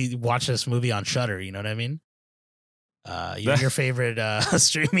you could watch this movie on Shudder. You know what I mean? Your favorite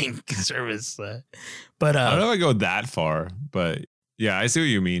streaming service, but I don't know if I go that far, but yeah, I see what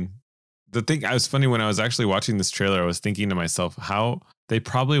you mean. The thing, I was funny when I was actually watching this trailer, I was thinking to myself how they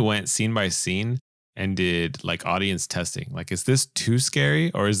probably went scene by scene and did like audience testing. Like, is this too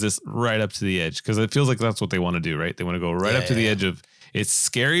scary or is this right up to the edge? Because it feels like that's what they want to do, right? They want to go right up to the edge of it's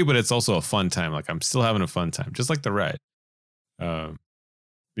scary, but it's also a fun time. Like I'm still having a fun time, just like the ride. Yeah,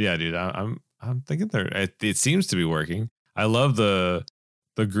 dude, I'm thinking it seems to be working. I love the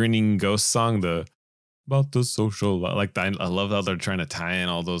grinning ghost song, the about the social, like I love how they're trying to tie in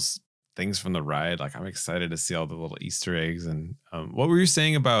all those things from the ride. Like I'm excited to see all the little Easter eggs. And what were you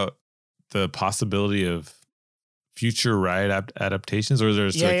saying about the possibility of future ride adaptations, or is there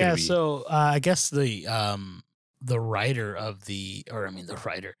yeah? So I guess the director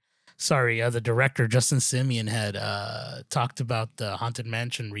Justin Simeon had talked about the Haunted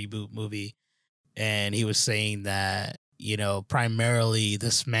Mansion reboot movie, and he was saying that, you know, primarily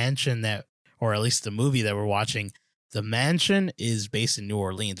this mansion or at least the movie that we're watching, the mansion is based in New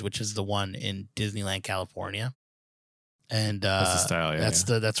Orleans, which is the one in Disneyland, California. And that's the style,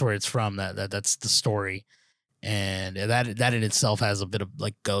 that's where it's from. That's the story. And that in itself has a bit of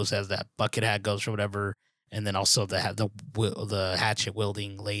like ghost, has that bucket hat ghost or whatever. And then also the hatchet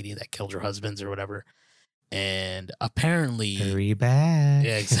wielding lady that killed her husbands or whatever. And apparently, very bad.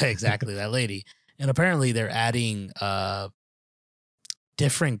 Yeah, exactly that lady. And apparently they're adding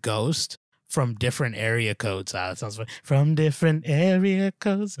different ghosts from different area codes. It sounds funny. From different area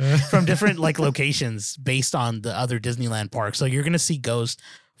codes, from different like locations based on the other Disneyland parks. So you're gonna see ghosts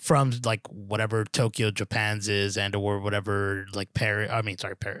from like whatever Tokyo, Japan's is, and or whatever like Paris.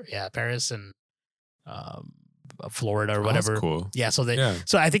 Paris and Florida or whatever. That's cool. Yeah.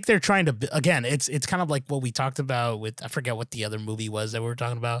 So I think they're trying to, again, it's kind of like what we talked about with, I forget what the other movie was that we were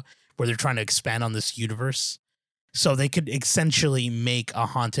talking about, where they're trying to expand on this universe. So they could essentially make a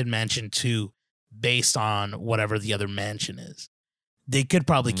Haunted Mansion 2 based on whatever the other mansion is. They could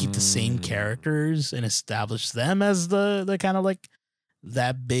probably keep the same characters and establish them as the kind of like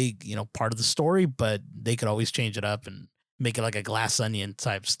that big, you know, part of the story, but they could always change it up and make it like a Glass Onion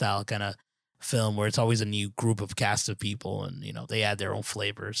type style kind of film where it's always a new group of cast of people and, you know, they add their own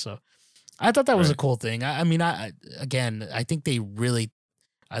flavor. So I thought that was a cool thing. I mean, I think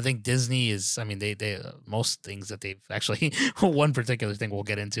Disney is, I mean, they most things that they've actually, one particular thing we'll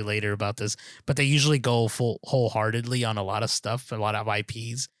get into later about this, but they usually go wholeheartedly on a lot of stuff, a lot of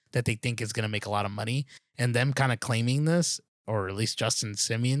IPs that they think is going to make a lot of money, and them kind of claiming this, or at least Justin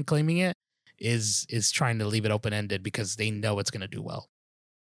Simeon claiming it, is trying to leave it open-ended because they know it's going to do well.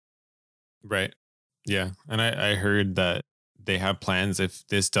 Right. Yeah. And I heard that they have plans, if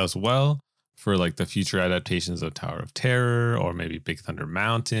this does well, for like the future adaptations of Tower of Terror or maybe Big Thunder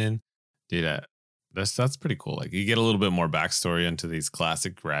Mountain. Dude, that's pretty cool. Like you get a little bit more backstory into these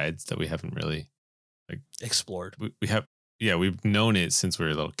classic rides that we haven't really like explored. We've known it since we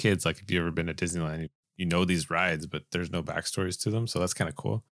were little kids. Like if you've ever been to Disneyland, you know these rides, but there's no backstories to them. So that's kind of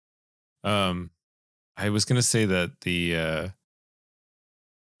cool. I was gonna say that the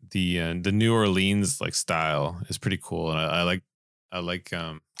New Orleans like style is pretty cool, and I like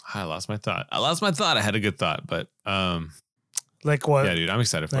I lost my thought. I had a good thought, but like what? Yeah, dude, I'm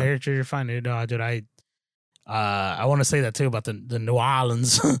excited for it. You're fine, dude. No, dude, I want to say that too about the New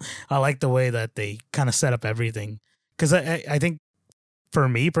Orleans. I like the way that they kind of set up everything, because I think for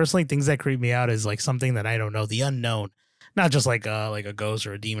me personally, things that creep me out is like something that I don't know, the unknown, not just like a ghost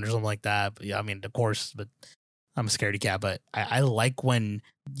or a demon or something like that. But yeah, I mean, of course, but I'm a scaredy cat. But I like when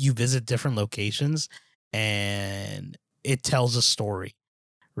you visit different locations and it tells a story,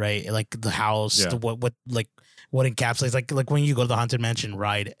 right? Like the house, what encapsulates, like when you go to the Haunted Mansion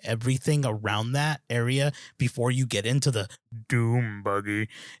ride, everything around that area before you get into the doom buggy,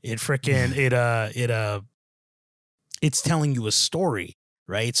 it's telling you a story,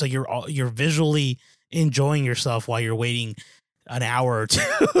 right? So you're visually enjoying yourself while you're waiting an hour or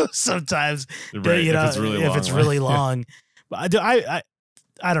two sometimes, right, you know, if it's really long. But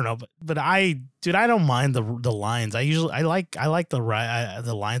I don't know, but I don't mind the lines. I like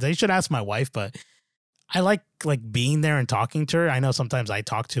the lines. I should ask my wife, but I like being there and talking to her. I know sometimes I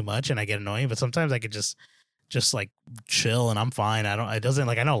talk too much and I get annoying, but sometimes I could just just like chill and I'm fine. It doesn't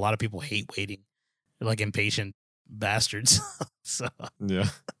like, I know a lot of people hate waiting. They're like impatient bastards. So yeah.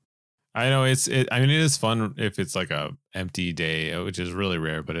 I know it is fun if it's like a empty day, which is really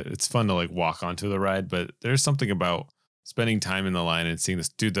rare, but it's fun to like walk onto the ride. But there's something about spending time in the line and seeing this.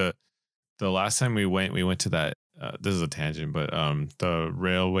 Dude, the last time we went to that, this is a tangent, but the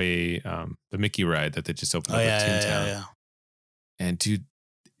railway, the Mickey ride that they just opened up at Toontown. Yeah. And dude,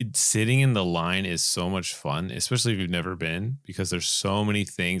 sitting in the line is so much fun, especially if you've never been, because there's so many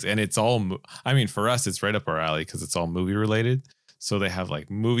things. And it's all, I mean, for us, it's right up our alley because it's all movie related. So they have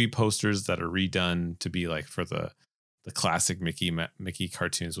like movie posters that are redone to be like for the classic Mickey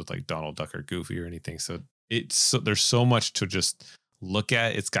cartoons with like Donald Duck or Goofy or anything. So there's so much to just look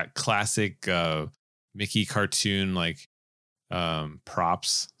at. It's got classic Mickey cartoon like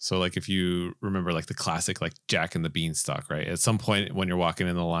props. So like if you remember like the classic like Jack and the Beanstalk, right? At some point when you're walking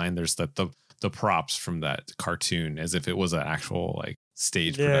in the line, there's the props from that cartoon as if it was an actual like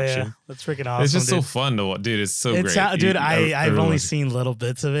stage production. Yeah. That's freaking awesome. It's just so fun to watch, dude. It's so great. Dude, I've only seen little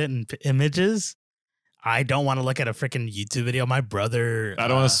bits of it and images. I don't want to look at a freaking YouTube video. My brother. I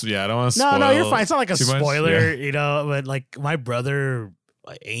don't want to. No, you're fine. It's not like a spoiler, you know. But like my brother,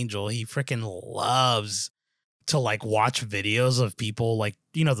 Angel, he freaking loves to like watch videos of people like,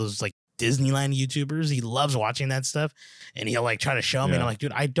 you know, those like Disneyland YouTubers. He loves watching that stuff, and he'll like try to show me. And I'm like,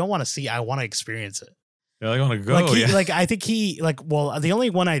 dude, I don't want to see. I want to experience it. Yeah, I want to go. I think the only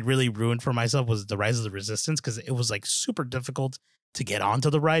one I'd really ruined for myself was the Rise of the Resistance because it was like super difficult to get onto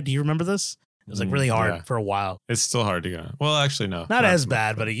the ride. Do you remember this? It was like really hard for a while. It's still hard to go. Well, actually, no. Not as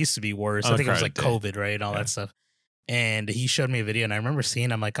bad, but it used to be worse. I think it was like COVID, right? And all that stuff. And he showed me a video and I remember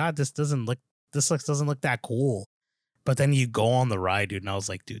seeing, I'm like, God, this doesn't look that cool. But then you go on the ride, dude, and I was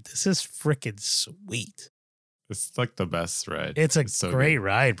like, dude, this is freaking sweet. It's like the best ride. It's so great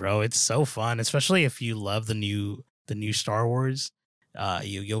ride, bro. It's so fun, especially if you love the new Star Wars.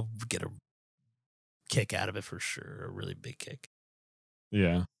 You'll get a kick out of it for sure, a really big kick.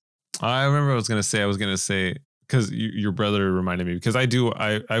 Yeah, I remember I was gonna say because your brother reminded me because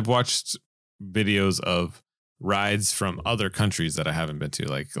I've watched videos of rides from other countries that I haven't been to,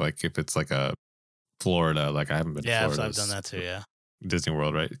 like if it's like a Florida, like I haven't been to Florida. Yeah, I've done that too. Yeah, Disney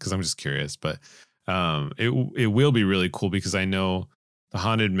World, right? Because I'm just curious, but. It will be really cool because I know the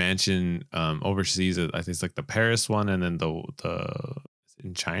Haunted Mansion overseas. I think it's like the Paris one, and then the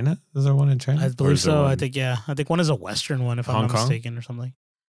in China. Is there one in China? I believe so. I think one is a Western one, if I'm not mistaken, or something.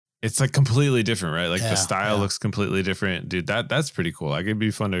 It's like completely different, right? Like the style looks completely different, dude. That's pretty cool. Like it'd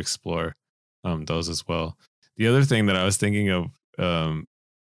be fun to explore those as well. The other thing that I was thinking of,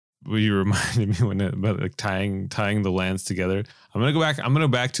 you reminded me about like tying the lands together. I'm gonna go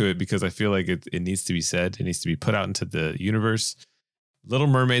back to it because I feel like it needs to be said. It needs to be put out into the universe. Little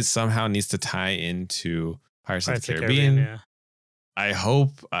Mermaid somehow needs to tie into Pirates of the Caribbean. Yeah. I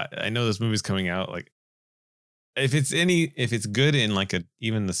hope. I know this movie's coming out. Like, if it's good in like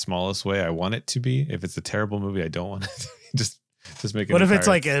even the smallest way, I want it to be. If it's a terrible movie, I don't want it to be. Just make it. What if it's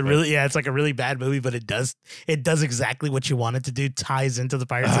like it's like a really bad movie, but it does exactly what you want it to do, ties into the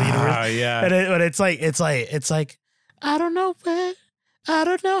Pirates of the Universe. Yeah. But it's like I don't know where, I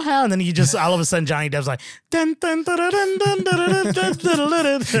don't know how, and then you just all of a sudden Johnny Depp's like dun dun dun dun dun dun dun dun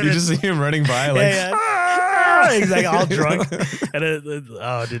dun. You just see him running by like exactly, all drunk. And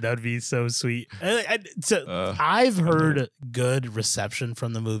oh, dude, that'd be so sweet. I've heard good reception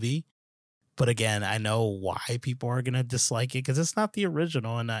from the movie. But again, I know why people are going to dislike it because it's not the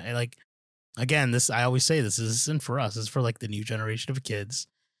original. And I like, again, I always say this isn't for us. It's for like the new generation of kids.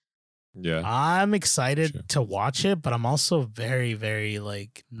 Yeah. I'm excited to watch it, but I'm also very, very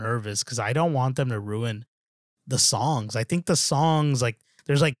like nervous because I don't want them to ruin the songs. I think the songs, like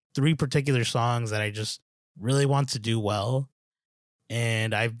there's like 3 particular songs that I just really want to do well.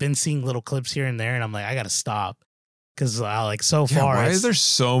 And I've been seeing little clips here and there and I'm like, I got to stop. Because like so far, why is there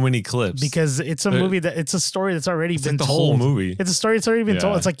so many clips? Because it's a movie it's a story that's already been told. The whole movie. It's a story that's already been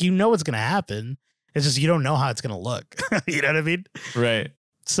told. It's like what's gonna happen. It's just you don't know how it's gonna look. You know what I mean? Right.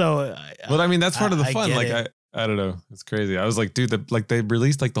 So, but I mean that's part of the fun. Like I don't know. It's crazy. I was like, dude, they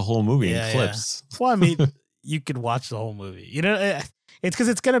released like the whole movie in clips. Yeah. Well, I mean, you could watch the whole movie. You know, it's because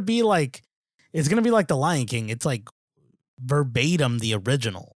it's gonna be like the Lion King. It's like verbatim the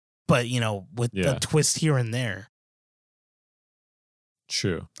original, but you know, with the twist here and there.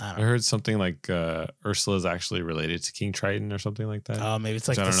 True. I heard something like Ursula is actually related to King Triton or something like that. Oh, maybe it's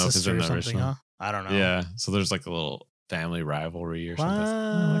like the sister or something, huh? I don't know. Yeah. So there's like a little family rivalry or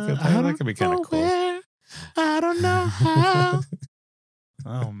something. That could be kind of cool. I don't know how.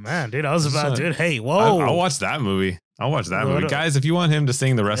 Oh man, dude, dude. Hey, whoa! I'll watch that movie. I'll watch that movie. Guys, if you want him to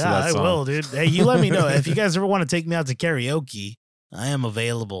sing the rest of that song. I will, dude. Hey, you let me know. If you guys ever want to take me out to karaoke, I am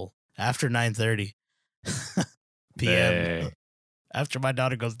available after 9:30 p.m. Hey. After my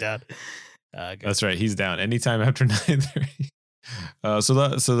daughter goes down. That's right. He's down anytime after 9:30. So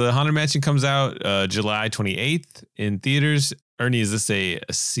the Haunted Mansion comes out July 28th in theaters. Ernie, is this a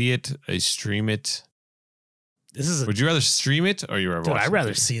see it, a stream it? Would you rather stream it or you rather watch it? I'd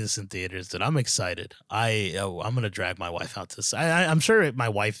rather see this in theaters, dude. I'm excited. I'm going to drag my wife out to this. I'm sure my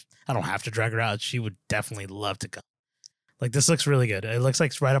wife, I don't have to drag her out. She would definitely love to come. Like, this looks really good. It looks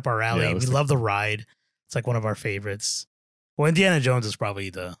like it's right up our alley. We love the ride. It's like one of our favorites. Well, Indiana Jones is probably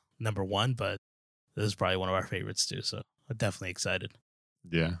the number one, but this is probably one of our favorites too. So I'm definitely excited.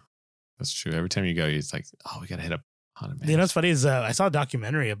 Yeah, that's true. Every time you go, it's like, oh, we got to hit up Haunted Mansion. You know what's funny is I saw a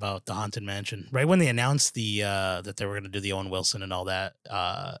documentary about the Haunted Mansion right when they announced that they were going to do the Owen Wilson and all that.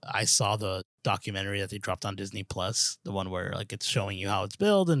 I saw the documentary that they dropped on Disney Plus, the one where like it's showing you how it's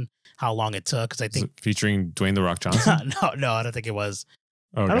built and how long it took. Because I think featuring Dwayne the Rock Johnson. no, I don't think it was.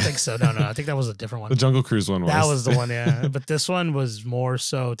 Okay. I don't think so. No, I think that was a different one. The Jungle Cruise one was. That was the one, yeah. But this one was more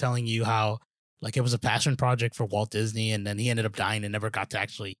so telling you how like it was a passion project for Walt Disney, and then he ended up dying and never got to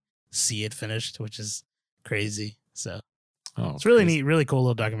actually see it finished, which is crazy. So it's really neat, really cool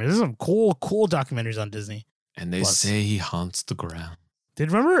little documentary. There's some cool documentaries on Disney. And they say he haunts the ground.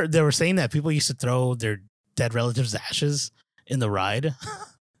 Did remember they were saying that people used to throw their dead relatives' ashes in the ride?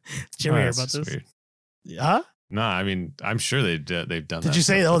 Did you ever hear about this? Weird. Huh? No, I mean, I'm sure they've done that. Did you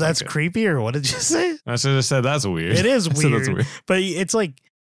say, oh, that's creepy, or what did you say? I should have said that's weird. It is weird. That's weird. But it's like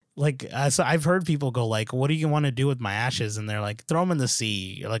so I've heard people go like, what do you want to do with my ashes? And they're like, throw them in the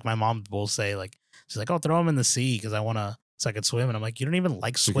sea. Or like my mom will say, like, she's like, oh, throw them in the sea because I want to, so I could swim. And I'm like, you don't even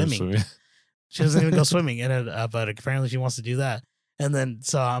like swimming. She doesn't even go swimming. And but apparently she wants to do that. And then,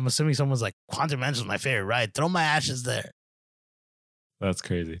 so I'm assuming someone's like, Haunted Mansion is my favorite ride. Throw my ashes there. That's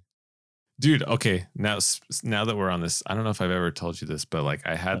crazy. Dude, okay, now that we're on this, I don't know if I've ever told you this, but like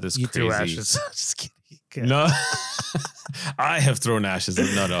I had this crazy... threw ashes. Just kidding. No, I have thrown ashes.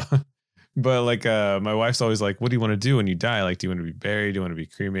 No. But like my wife's always like, what do you want to do when you die? Like, do you want to be buried? Do you want to be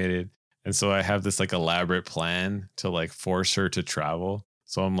cremated? And so I have this like elaborate plan to like force her to travel.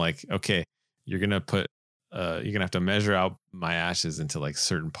 So I'm like, okay, you're going to have to measure out my ashes into like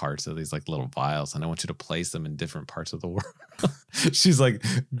certain parts of these like little vials. And I want you to place them in different parts of the world. She's like,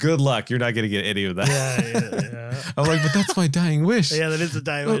 good luck. You're not going to get any of that. Yeah. I'm like, but that's my dying wish. Yeah, that is a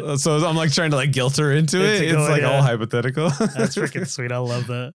dying wish. So I'm like trying to like guilt her into it. It's like all hypothetical. That's freaking sweet. I love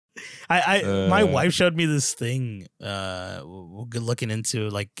that. My wife showed me this thing looking into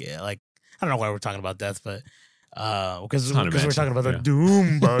like I don't know why we're talking about death, but because we're talking about the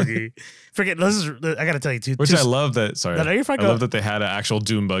doom buggy. I gotta tell you too. Which I love that. Sorry, I love that they had an actual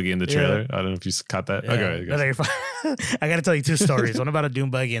doom buggy in the trailer. I don't know if you caught that. Yeah. Okay, I gotta tell you two stories. One about a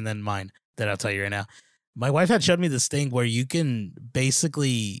doom buggy and then mine that I'll tell you right now. My wife had showed me this thing where you can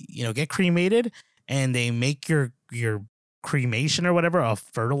basically, get cremated, and they make your cremation or whatever a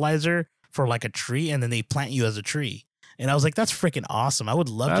fertilizer for like a tree, and then they plant you as a tree. And I was like, that's freaking awesome. I would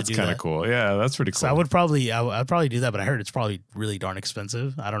love to do that. That's kind of cool. Yeah, that's pretty cool. So I'd probably do that, but I heard it's probably really darn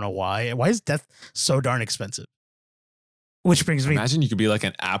expensive. I don't know why. Why is death so darn expensive? Which brings me. Imagine you could be like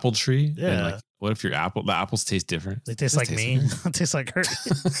an apple tree. Yeah. And like, what if the apples taste different? They taste like me. They taste like her.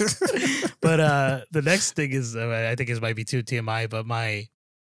 But the next thing is, I think it might be too TMI, but my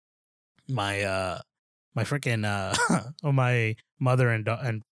freaking my mother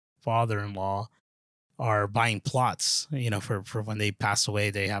and father-in-law are buying plots, for when they pass away.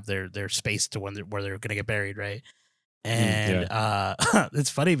 They have their space to where they're gonna get buried, right? And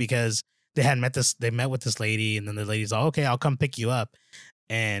it's funny because they met with this lady, and then the lady's like, okay, I'll come pick you up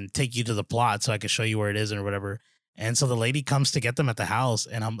and take you to the plot so I can show you where it is or whatever. And so the lady comes to get them at the house,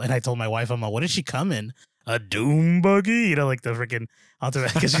 and I told my wife, I'm like, what did she come in? A doom buggy? Like the freaking,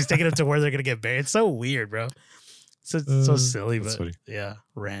 because she's taking them to where they're gonna get buried. It's so weird, bro. So silly, but funny. Yeah,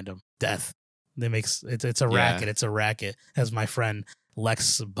 random death. It's a racket. It's a racket, as my friend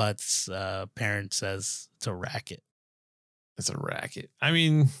Lex Butt's parent says. It's a racket. It's a racket. I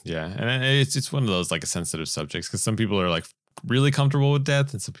mean, yeah, and it's one of those like sensitive subjects because some people are like really comfortable with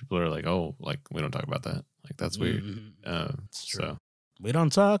death, and some people are like, oh, like we don't talk about that. Like that's weird. So we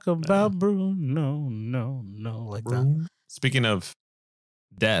don't talk about Bruno. No, like that. Speaking of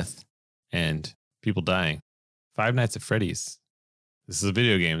death and people dying, Five Nights at Freddy's. This is a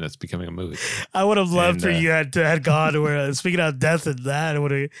video game that's becoming a movie. I would have loved for you had gone where, speaking of death and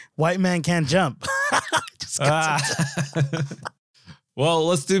that, White Man Can't Jump. Well,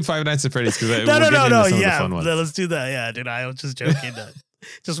 let's do Five Nights at Freddy's because no. Yeah, let's do that. Yeah, dude, I was just joking.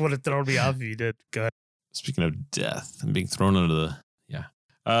 Just would have thrown me off if you did. Go ahead. speaking of death and being thrown into the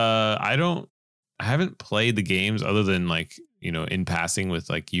I haven't played the games other than like, in passing with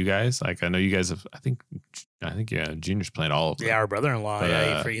like you guys. Like I know you guys have, I think Junior's played all of them. Yeah, our brother-in-law.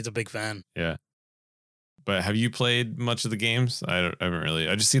 But, he's a big fan. Yeah. But have you played much of the games? I haven't really.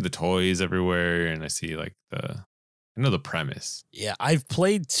 I just see the toys everywhere, and I see like I know the premise. Yeah, I've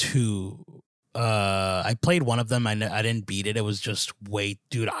played 2. I played one of them. I didn't beat it. It was just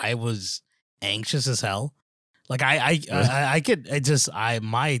dude. I was anxious as hell. Like my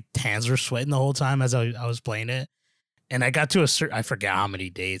hands were sweating the whole time as I was playing it, and I got to I forget how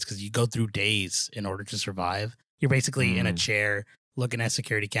many days, because you go through days in order to survive. You're basically in a chair looking at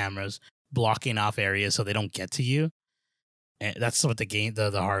security cameras, blocking off areas so they don't get to you. And that's what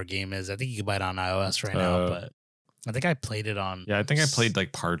the horror game is. I think you can buy it on iOS right now, but I think I played it on. Yeah, I think I played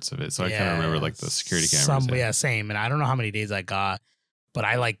like parts of it, so I kind of remember like the security cameras. Yeah, same. And I don't know how many days I got, but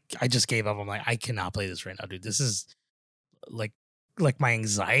I just gave up. I'm like, I cannot play this right now, dude. This is like my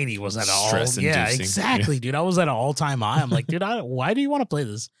anxiety was at all. Yeah, exactly, dude. I was at an all-time high. I'm like, dude, why do you want to play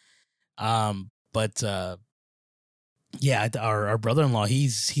this? Yeah, our brother-in-law,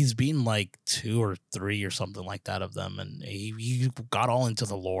 he's beaten like 2 or 3 or something like that of them, and he got all into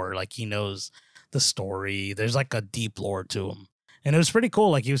the lore. Like he knows the story. There's like a deep lore to him, and it was pretty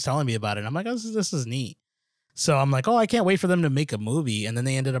cool. Like he was telling me about it. I'm like, oh, this is neat. So I'm like, oh, I can't wait for them to make a movie. And then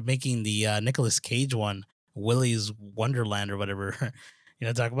they ended up making the Nicolas Cage one, Willy's Wonderland or whatever.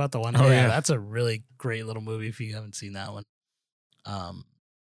 Talk about the one. Oh yeah, that's a really great little movie if you haven't seen that one.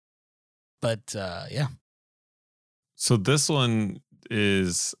 Yeah. So this one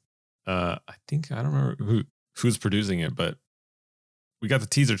is, I think, I don't remember who's producing it, but we got the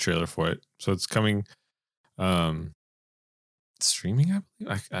teaser trailer for it. So it's coming, streaming. I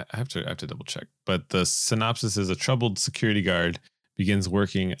believe. I have to double check. But the synopsis is: a troubled security guard begins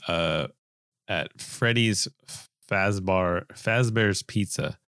working at Freddy's Fazbear's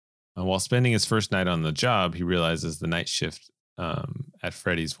Pizza. While spending his first night on the job, he realizes the night shift at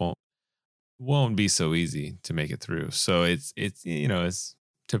Freddy's won't be so easy to make it through. So it's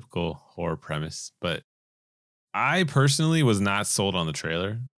typical horror premise, but I personally was not sold on the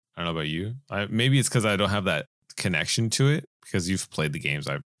trailer. I don't know about you. Maybe it's because I don't have that connection to it, because you've played the games.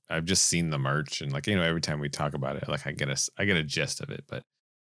 I've just seen the merch, and like, every time we talk about it, like I get a gist of it. But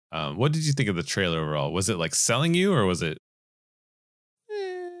what did you think of the trailer overall? Was it like selling you, or was it?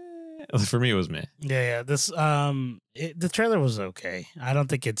 For me, it was meh. Yeah. This the trailer was okay. I don't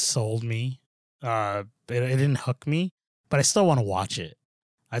think it sold me. It didn't hook me, but I still want to watch it.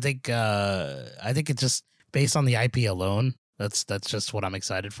 I think it's just based on the IP alone. That's just what I'm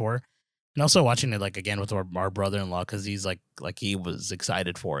excited for. And also watching it like again with our brother-in-law, because he's like he was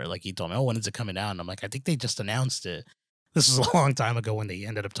excited for it. Like he told me, oh, when is it coming out? And I'm like, I think they just announced it. This was a long time ago when they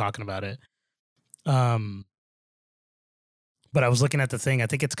ended up talking about it. But I was looking at the thing. I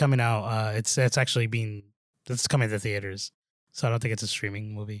think it's coming out. It's coming to theaters. So I don't think it's a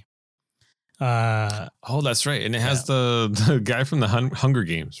streaming movie. Oh, that's right. And it has the guy from the Hunger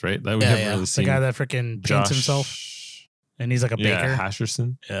Games, right? That we haven't really seen. The guy that freaking paints himself. And he's like a baker. Yeah,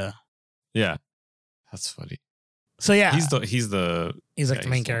 Hasherson. Yeah. Yeah. That's funny. So yeah. He's like the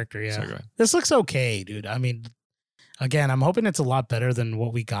main character, yeah. Sorry, this looks okay, dude. I mean, again, I'm hoping it's a lot better than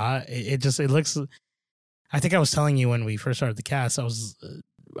what we got. It looks, I think I was telling you when we first started the cast, I was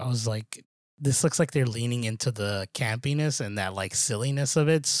like, this looks like they're leaning into the campiness and that like silliness of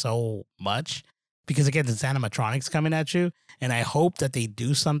it so much, because again, it's animatronics coming at you, and I hope that they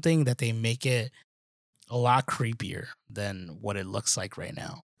do something that they make it a lot creepier than what it looks like right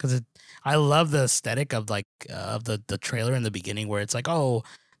now. Because I love the aesthetic of like of the trailer in the beginning, where it's like, oh,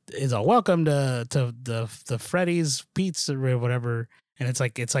 it's a welcome to the Freddy's Pizza or whatever. And it's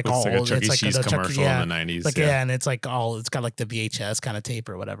like all like a Chuck E. Cheese commercial in the 90s. Like, and it's like it's got like the VHS kind of tape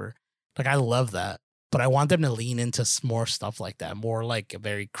or whatever. Like, I love that. But I want them to lean into more stuff like that. More like a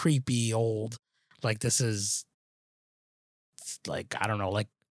very creepy old, like this is like, I don't know, like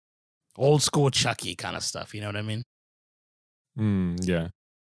old school Chucky kind of stuff. You know what I mean? Yeah.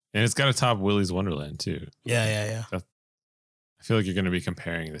 And it's got to top Willy's Wonderland too. Yeah. I feel like you're going to be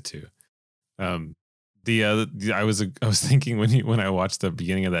comparing the two. I was thinking when I watched the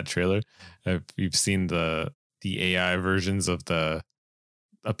beginning of that trailer, if you've seen the AI versions of a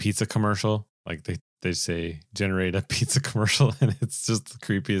pizza commercial, like they say generate a pizza commercial, and it's just the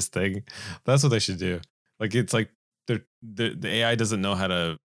creepiest thing. That's what they should do. Like, it's like the AI doesn't know how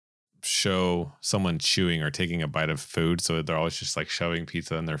to show someone chewing or taking a bite of food, so they're always just like shoving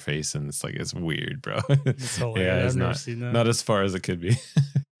pizza in their face, and it's like, it's weird, bro. It's hilarious. I've never seen that. Not as far as it could be.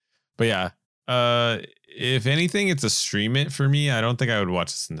 But yeah, if anything, it's a stream it for me. I don't think I would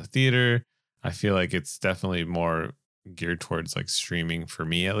watch this in the theater. I feel like it's definitely more geared towards like streaming for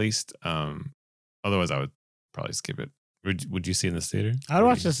me at least. Otherwise I would probably skip it. Would you see it in this theater? I'd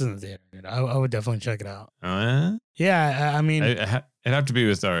watch this in the theater, dude. I would definitely check it out. Yeah, I mean, it'd have to be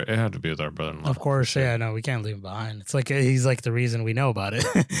with our brother-in-law. Of course, sure. Yeah, no, we can't leave him behind. It's like he's like the reason we know about it.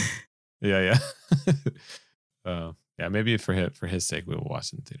 Yeah. Yeah, maybe for his sake, we will watch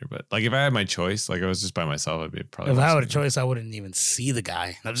it in the theater. But like, if I had my choice, like I was just by myself, I'd be probably. If I had a choice, I wouldn't even see the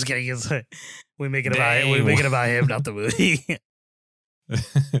guy. I'm just kidding. We make it about him, not the movie.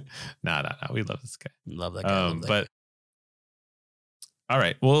 Nah. We love this guy. Love that guy. All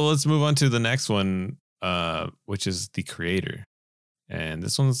right. Well, let's move on to the next one, which is The Creator. And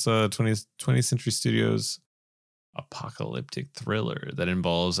this one's 20th Century Studios apocalyptic thriller that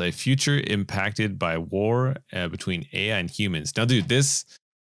involves a future impacted by war between AI and humans. Now, dude,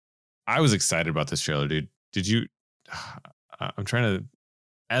 I was excited about this trailer, dude. Did you? I'm trying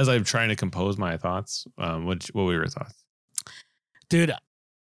to compose my thoughts. What were your thoughts? Dude,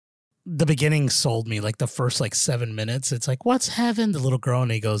 the beginning sold me. Like the first 7 minutes, it's like, what's heaven? The little girl,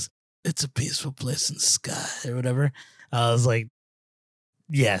 and he goes, it's a peaceful place in the sky or whatever. I was like,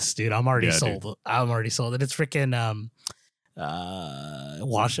 yes, dude, I'm already sold. Dude. I'm already sold. And it's freaking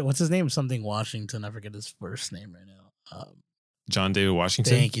Washington. What's his name? Something Washington. I forget his first name right now. John David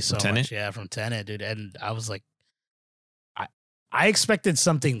Washington. Thank you so much. Yeah, from Tenet, dude. And I was like, I expected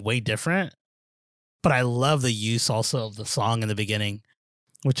something way different, but I love the use also of the song in the beginning,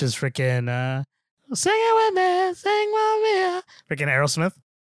 which is freaking sing it with me, sing with me. Freaking Aerosmith.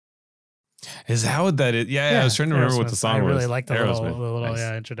 Is that what that is? Yeah, I was trying to remember what the song was. I really like the little nice.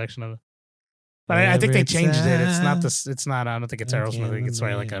 Introduction of it. But I think they changed it. It's not this. It's not. I don't think it's Aerosmith. I think it's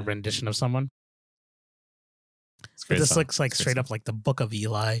probably like a rendition of someone. But this looks like straight up like the Book of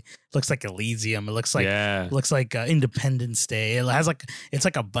Eli. Looks like Elysium. It looks like Independence Day. It has it's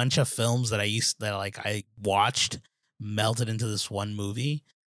like a bunch of films that I watched melted into this one movie,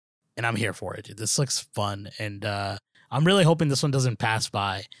 and I'm here for it, dude. This looks fun, and I'm really hoping this one doesn't pass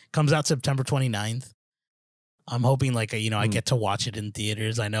by. Comes out September 29th. I'm hoping I get to watch it in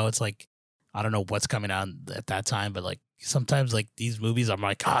theaters. I know it's I don't know what's coming out at that time, but sometimes these movies, I'm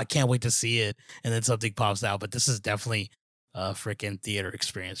like, I can't wait to see it. And then something pops out, but this is definitely a freaking theater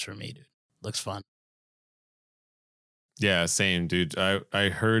experience for me, dude. Looks fun. Yeah, same, dude. I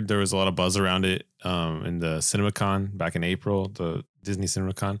heard there was a lot of buzz around it in the CinemaCon back in April, the Disney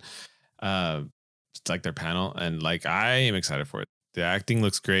CinemaCon. It's like their panel, and I am excited for it. The acting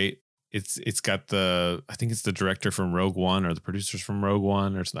looks great. It's got I think it's the director from Rogue One or the producers from Rogue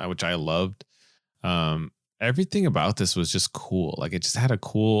One or something, which I loved. Everything about this was just cool. It just had a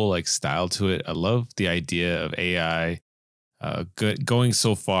cool style to it. I love the idea of AI going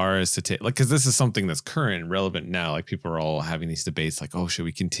so far as to take because this is something that's current and relevant now. People are all having these debates oh, should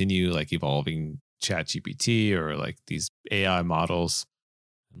we continue evolving ChatGPT or these AI models?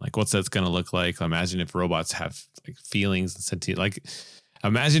 What's that's going to look like? Imagine if robots have feelings and sentient.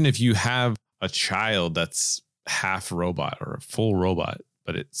 Imagine if you have a child that's half robot or a full robot,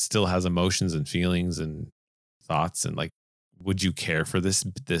 but it still has emotions and feelings and thoughts. And would you care for this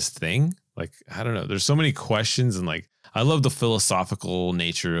thing? I don't know. There's so many questions, and I love the philosophical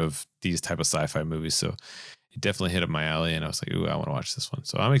nature of these type of sci-fi movies. So it definitely hit up my alley, and I was like, ooh, I want to watch this one.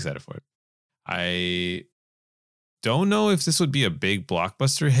 So I'm excited for it. I don't know if this would be a big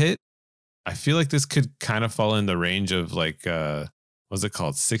blockbuster hit. I feel like this could kind of fall in the range of what's it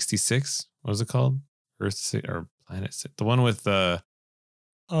called? 66? What was it called? Earth or Planet? The one with Planet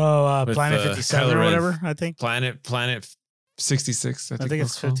 57 or whatever, I think. Planet 66. I think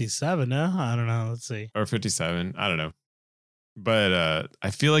it's 57. No, I don't know. Let's see. Or 57. I don't know. But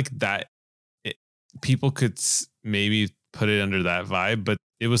I feel like people could maybe put it under that vibe, but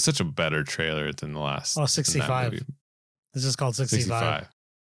it was such a better trailer than the last. Oh, 65. This is called 65. I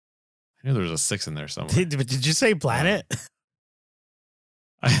knew there was a 6 in there somewhere. Did you say Planet?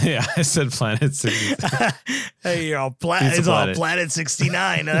 Yeah, I said Planet 69. Hey, you're all it's all Planet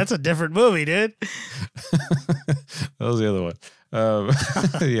 69. That's a different movie, dude. That was the other one.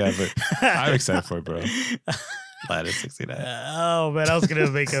 Yeah, but I'm excited for it, bro. Planet 69. Oh, man, I was going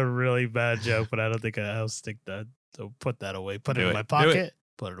to make a really bad joke, but I don't think I'll stick that. So put that away. Put it in my pocket.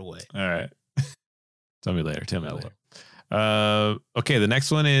 Put it away. All right. Tell me later. Okay, the next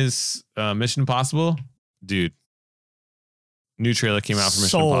one is Mission Impossible. Dude. New trailer came out for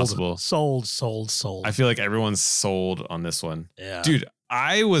Mission Impossible. Sold. I feel like everyone's sold on this one. Yeah. Dude,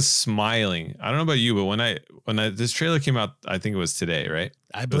 I was smiling. I don't know about you, but when this trailer came out, I think it was today, right?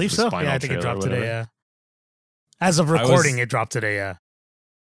 I believe so. Yeah, I think it dropped today, yeah. As of recording, it dropped today, yeah.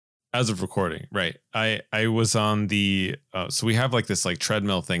 As of recording, right? I was on the so we have like this like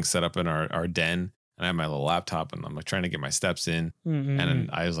treadmill thing set up in our den, and I have my little laptop, and I'm like trying to get my steps in, and then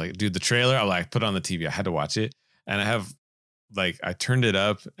I was like, dude, the trailer. I like put it on the TV. I had to watch it, and I have like I turned it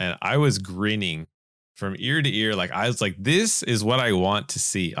up, and I was grinning from ear to ear. Like I was like, this is what I want to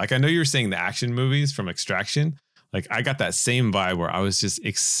see. Like I know you were saying the action movies from Extraction. Like I got that same vibe where I was just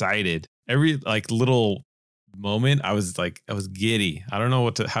excited. Every like little moment I was giddy. I don't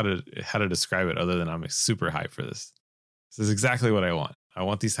know how to describe it other than I'm super hyped for this. This is exactly what I want. I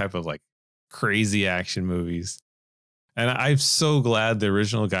want these type of like crazy action movies. And I'm so glad the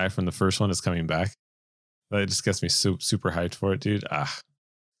original guy from the first one is coming back. That just gets me super hyped for it, dude.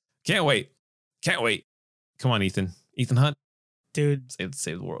 Can't wait. Come on, Ethan Hunt, dude.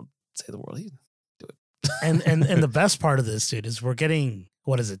 Save the world, Ethan. Do it. and the best part of this, dude, is we're getting,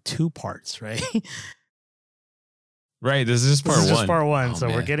 what is it, 2 parts, right? Right, this is just part one. Just part one, oh, so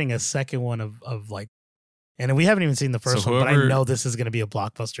man. we're getting a second one of like, and we haven't even seen the first one, but I know this is going to be a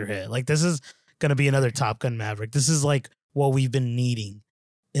blockbuster hit. Like this is going to be another Top Gun Maverick. This is like what we've been needing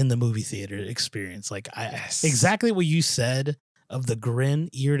in the movie theater experience. Like exactly what you said of the grin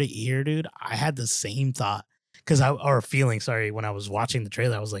ear to ear, dude. I had the same thought when I was watching the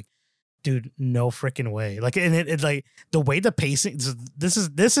trailer. I was like, dude, no freaking way. Like, and it like the way the pacing. This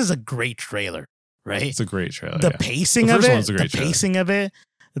is a great trailer. Right, it's a great trailer. The pacing of it,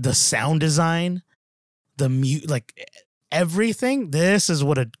 the sound design, the like everything. This is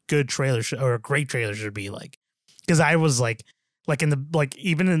what a good trailer or a great trailer should be like. Because I was like in the like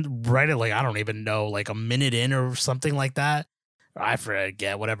even in right at like I don't even know like a minute in or something like that. I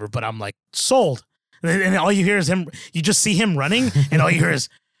forget whatever, but I'm like sold. And all you hear is him. You just see him running, and all you hear is,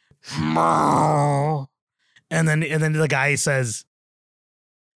 and then the guy says,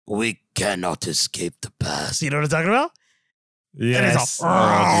 "We cannot escape the past." You know what I'm talking about? Yes.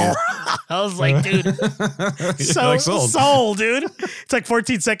 I was like, dude, so like sold, dude. It's like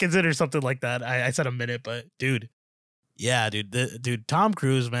 14 seconds in or something like that. I said a minute, but dude, yeah, dude, Tom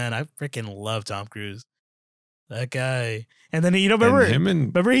Cruise, man, I freaking love Tom Cruise. That guy. And then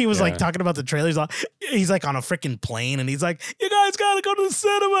remember he was like talking about the trailers. He's like on a freaking plane, and he's like, "You guys gotta go to the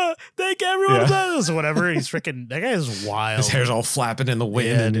cinema. Thank everyone about this," or whatever. He's freaking. That guy is wild. His hair's all flapping in the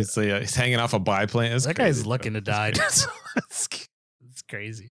wind, and he's hanging off a biplane. That guy's looking to die. It's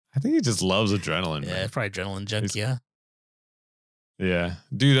crazy. I think he just loves adrenaline. Yeah, man. Probably adrenaline junkie. Yeah,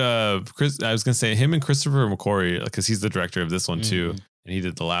 dude. Chris, I was gonna say him and Christopher McQuarrie, because he's the director of this one too, and he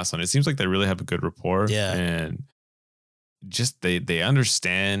did the last one. It seems like they really have a good rapport. Yeah, and just they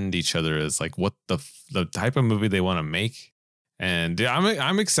understand each other as like what the type of movie they want to make. And yeah,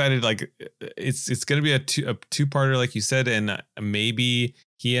 I'm excited. Like it's gonna be a two-parter, like you said, and maybe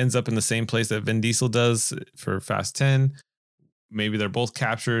he ends up in the same place that Vin Diesel does for Fast 10. Maybe they're both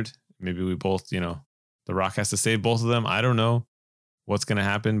captured. Maybe we both, The Rock has to save both of them. I don't know what's gonna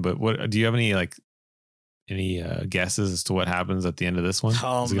happen, but what do you have any guesses as to what happens at the end of this one?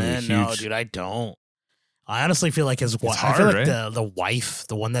 Oh man, no, dude, I don't. I honestly feel like his wife. I feel like the wife,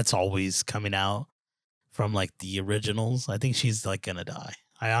 the one that's always coming out from like the originals. I think she's like gonna die.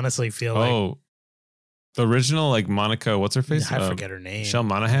 I honestly feel like the original, like Monica, what's her face? I forget her name. Michelle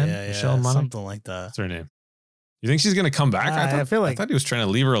Monaghan. Yeah, Michelle Monaghan? Something like that. What's her name? You think she's gonna come back? I thought he was trying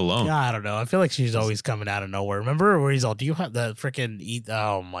to leave her alone. Yeah, I don't know. I feel like she's always coming out of nowhere. Remember where he's all? Do you have the freaking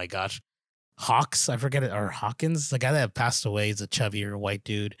Oh my gosh, Hawks? I forget it, or Hawkins, the guy that passed away. He's a chubbier white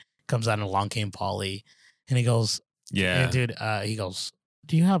dude. Comes out in Along Came Polly. And he goes, yeah, hey, dude. He goes,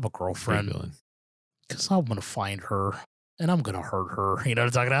 do you have a girlfriend? Because I'm gonna find her and I'm gonna hurt her. You know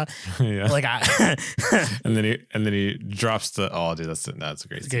what I'm talking about? Yeah. Like and then he drops the. Oh, dude, that's a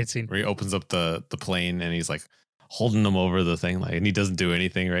great scene. Where he opens up the plane and he's like holding him over the thing, like, and he doesn't do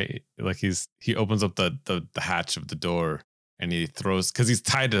anything, right? Like he opens up the hatch of the door and he throws, because he's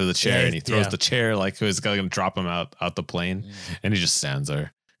tied to the chair, and he throws the chair like he's gonna drop him out the plane, and he just stands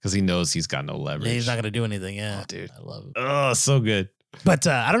there. Because he knows he's got no leverage. Yeah, he's not gonna do anything. Yeah, oh, dude, I love it. Oh, so good. But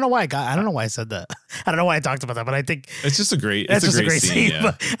I don't know why I don't know why I said that. I don't know why I talked about that. But I think it's just a great. It's a great scene. Yeah.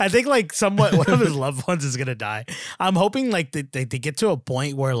 But I think like somewhat one of his loved ones is gonna die. I'm hoping like they get to a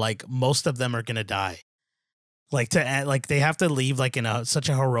point where like most of them are gonna die. Like they have to leave like in such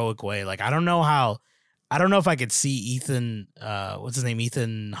a heroic way. Like I don't know if I could see Ethan. What's his name?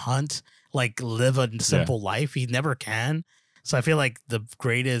 Ethan Hunt. Like live a simple life. He never can. So I feel like the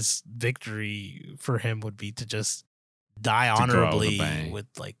greatest victory for him would be to just die honorably with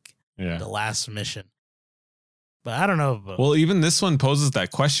like the last mission. But I don't know. Well, even this one poses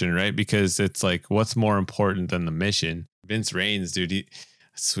that question, right? Because it's like, what's more important than the mission? Vince Raines, dude,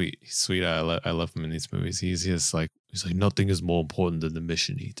 sweet. I love him in these movies. He's like nothing is more important than the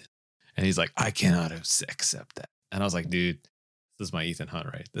mission, Ethan. And he's like, I cannot accept that. And I was like, dude, this is my Ethan Hunt,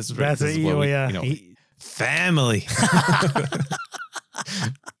 right? This is That's this it. is what we, Yeah. you know, family.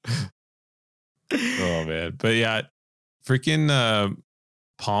 Oh man, but yeah, freaking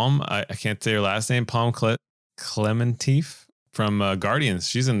Palm. I can't say her last name. Palm Clementif from Guardians.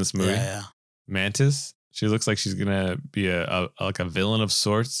 She's in this movie. Yeah. Mantis. She looks like she's gonna be a like a villain of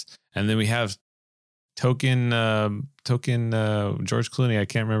sorts. And then we have token George Clooney. I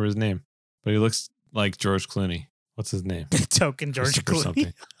can't remember his name, but he looks like George Clooney. What's his name? Token George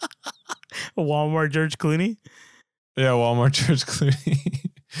Clooney. Walmart George Clooney. Yeah, Walmart George Clooney.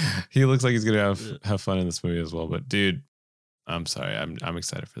 He looks like he's gonna have fun in this movie as well. But dude, I'm sorry, I'm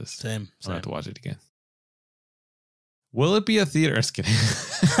excited for this. Same. I'll have to watch it again. Will it be a theater? Just kidding.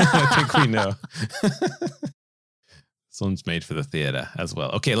 I think we know. This one's made for the theater as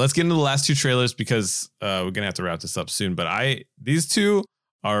well. Okay, let's get into the last two trailers because we're gonna have to wrap this up soon. But these two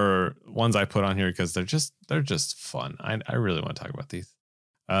are ones I put on here because they're just fun. I really want to talk about these.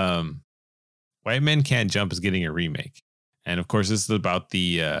 White Men Can't Jump is getting a remake. And of course, this is about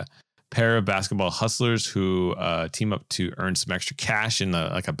the pair of basketball hustlers who team up to earn some extra cash in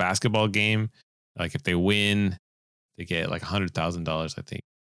like a basketball game. Like if they win, they get like $100,000. I think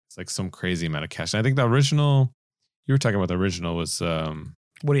it's like some crazy amount of cash. And I think the original, you were talking about the original was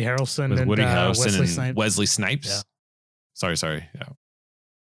Woody Harrelson and Wesley Snipes. Yeah. Sorry. Yeah.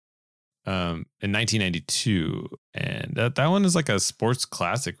 In 1992, and that one is like a sports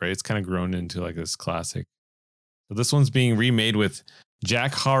classic, right? It's kind of grown into like this classic. So this one's being remade with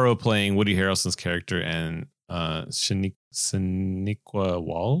Jack Harrow playing Woody Harrelson's character and Shaniqua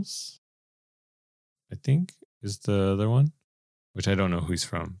Walls, I think, is the other one, which I don't know who he's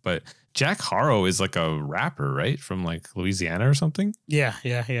from. But Jack Harrow is like a rapper, right? From like Louisiana or something. Yeah.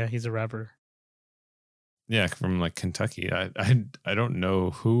 He's a rapper. Yeah, from like Kentucky. I don't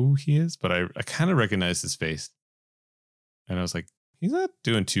know who he is, but I kind of recognize his face. And I was like, he's not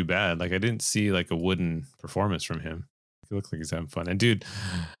doing too bad. Like I didn't see like a wooden performance from him. He looks like he's having fun. And dude,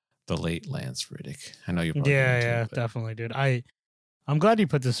 the late Lance Riddick. I know you probably definitely, dude. I'm glad you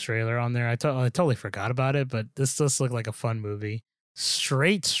put this trailer on there. I totally forgot about it, but this does look like a fun movie.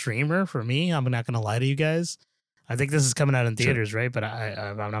 Straight streamer for me. I'm not gonna lie to you guys. I think this is coming out in theaters, right? But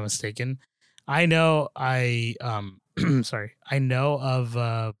I'm not mistaken. I know sorry. I know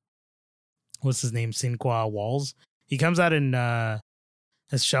of what's his name? Sinqua Walls. He comes out in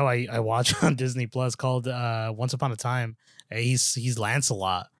this show I watch on Disney Plus called Once Upon a Time. He's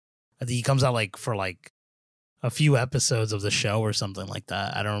Lancelot. I think he comes out like for like a few episodes of the show or something like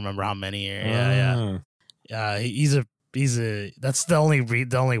that. I don't remember how many. Yeah. He's a that's the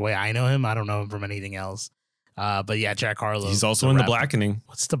only way I know him. I don't know him from anything else. But yeah, Jack Harlow. He's also in The Blackening.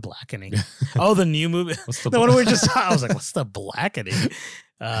 What's The Blackening? Oh, the new movie. The one we just saw. I was like, what's The Blackening?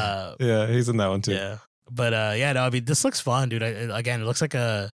 Yeah, he's in that one too. Yeah, but yeah, no, I mean, this looks fun, dude. Again, it looks like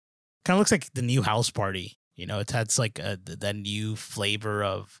kind of looks like the new House Party. You know, it has like that new flavor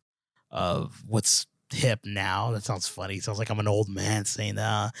of what's hip now. That sounds funny. It sounds like I'm an old man saying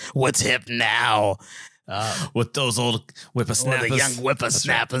that. What's hip now? With those old whippersnappers, the young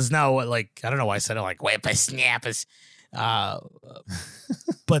whippersnappers. Right. No, like I don't know why I said it like whippersnappers. But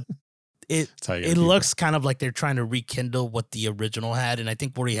it looks kind of like they're trying to rekindle what the original had, and I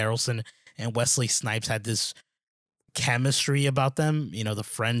think Woody Harrelson and Wesley Snipes had this chemistry about them. You know, the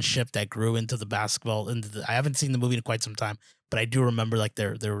friendship that grew into the basketball. I haven't seen the movie in quite some time, but I do remember like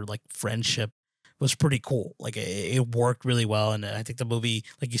their like friendship was pretty cool. Like it worked really well. And I think the movie,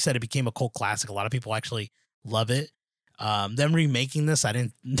 like you said, it became a cult classic. A lot of people actually love it. Them remaking this, I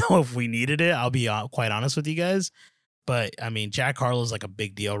didn't know if we needed it. I'll be quite honest with you guys. But I mean, Jack Harlow's like a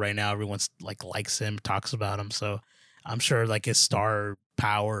big deal right now. Everyone's like likes him, talks about him. So I'm sure like his star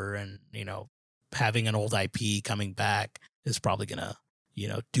power and, you know, having an old IP coming back is probably gonna, you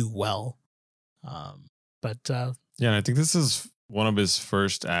know, do well. But yeah, I think this is one of his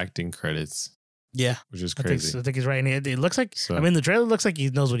first acting credits. Yeah, which is crazy. I think he's right. And it looks like, I mean, the trailer looks like he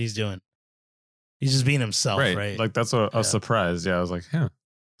knows what he's doing. He's just being himself, right? Like that's what I was surprised. Yeah, I was like, yeah,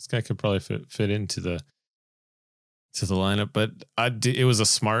 this guy could probably fit into the lineup. But it was a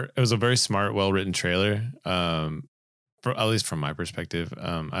very smart, well written trailer. At least from my perspective,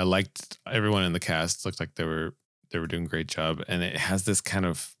 I liked everyone in the cast. Looked like they were doing a great job, and it has this kind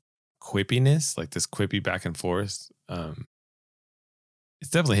of quippiness, like this quippy back and forth. It's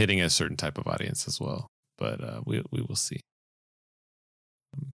definitely hitting a certain type of audience as well, but we will see.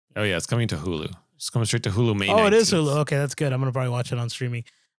 Oh yeah, it's coming to Hulu. It's coming straight to Hulu May 19th. Oh, it is Hulu. Okay, that's good. I'm gonna probably watch it on streaming.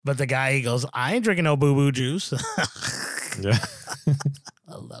 But the guy, he goes, I ain't drinking no boo-boo juice. Yeah.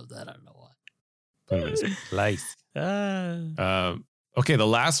 I love that. I don't know why. But it was nice. Okay, the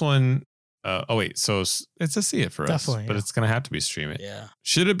last one Oh wait, so it's a see it for Definitely, us, but it's gonna have to be streaming. Yeah.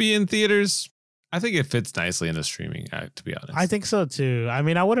 Should it be in theaters? I think it fits nicely into streaming. To be honest, I think so too. I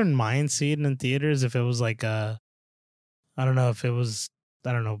mean, I wouldn't mind seeing it in theaters if it was like I don't know if it was.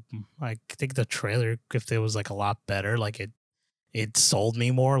 I don't know. I think the trailer, if it was like a lot better, like it sold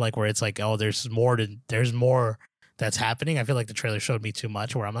me more. Like where it's like, oh, there's more that's happening. I feel like the trailer showed me too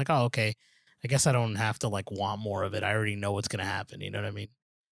much. Where I'm like, oh, okay, I guess I don't have to like want more of it. I already know what's gonna happen. You know what I mean?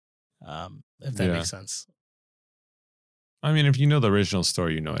 If that makes sense. I mean, if you know the original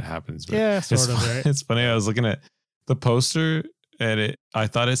story, you know what happens. But yeah, sort of. Right? It's funny. I was looking at the poster and I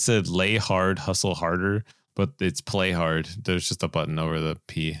thought it said "lay hard, hustle harder," but it's "play hard." There's just a button over the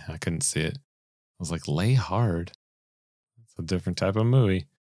P. I couldn't see it. I was like, "Lay hard." It's a different type of movie.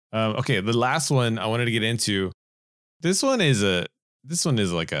 Okay, the last one I wanted to get into. This one is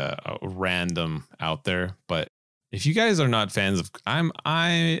like a random out there, but if you guys are not fans of,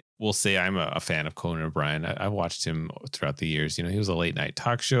 I will say I'm a fan of Conan O'Brien. I watched him throughout the years. You know, he was a late night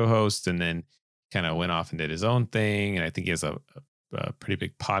talk show host, and then kind of went off and did his own thing. And I think he has a pretty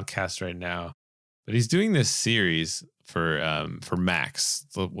big podcast right now. But he's doing this series for Max,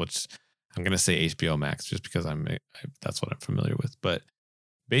 which I'm gonna say HBO Max, just because that's what I'm familiar with. But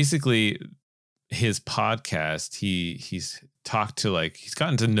basically, his podcast, he's talked to he's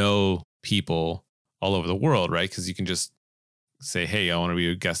gotten to know people all over the world, right? Because you can just say, hey, I want to be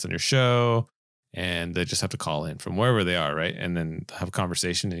a guest on your show. And they just have to call in from wherever they are, right? And then have a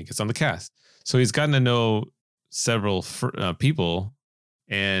conversation and he gets on the cast. So he's gotten to know several people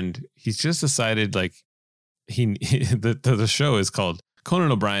and he's just decided the show is called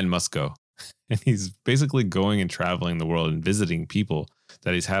Conan O'Brien Must Go. And he's basically going and traveling the world and visiting people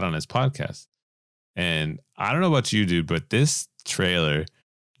that he's had on his podcast. And I don't know about you, dude, but this trailer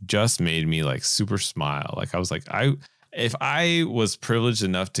just made me super smile. I was like, if I was privileged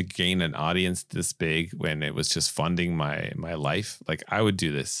enough to gain an audience this big when it was just funding my life, I would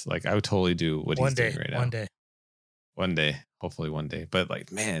do this. I would totally do what he's doing right now. One day, hopefully one day.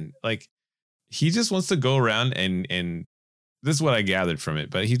 But man, he just wants to go around and this is what I gathered from it,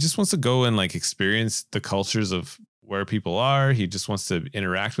 but he just wants to go and experience the cultures of where people are. He just wants to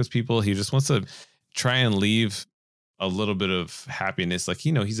interact with people. He just wants to try and leave a little bit of happiness.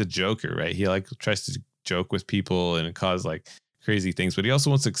 He's a joker, right? He tries to joke with people and cause crazy things, but he also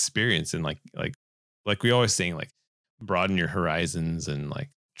wants to experience and like we always saying, broaden your horizons and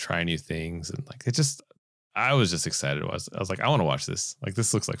try new things. And I was just excited. I was like, I want to watch this.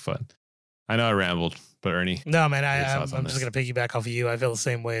 This looks like fun. I know I rambled, but Ernie. No, man, I'm just going to piggyback off of you. I feel the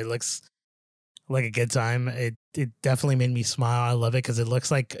same way. It looks like a good time. It definitely made me smile. I love it because it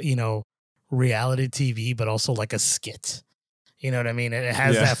looks like, reality TV, but also like a skit. You know what I mean? It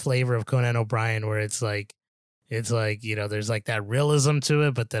has that flavor of Conan O'Brien where it's like, there's that realism to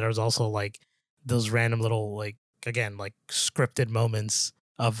it, but then there's also those random little, scripted moments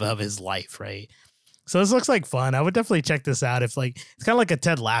of his life, right? So this looks like fun. I would definitely check this out. If it's kind of like a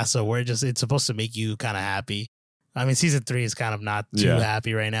Ted Lasso where it's supposed to make you kind of happy. I mean, season 3 is kind of not too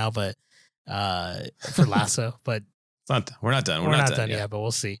happy right now, but for Lasso, but we're not done. We're not done yet, but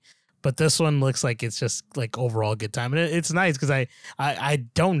we'll see. But this one looks like it's just overall good time. And it's nice because I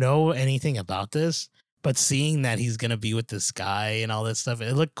don't know anything about this, but seeing that he's going to be with this guy and all that stuff,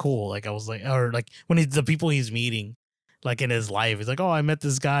 it looked cool. I was when the people he's meeting, in his life, he's like, oh, I met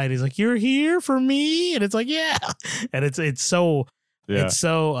this guy. And he's like, you're here for me. And it's like, yeah. And it's so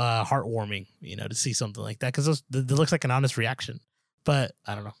heartwarming, to see something like that. Because it looks like an honest reaction. But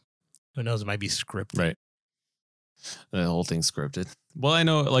I don't know. Who knows? It might be scripted. Right. The whole thing's scripted. Well, I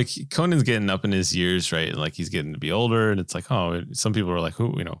know Conan's getting up in his years, right? And he's getting to be older, and it's oh, some people are like,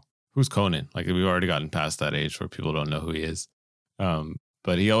 who's Conan? We've already gotten past that age where people don't know who he is.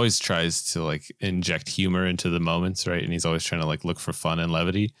 But he always tries to inject humor into the moments, right? And he's always trying to look for fun and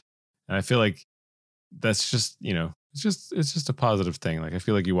levity. And I feel like that's just, it's just a positive thing. I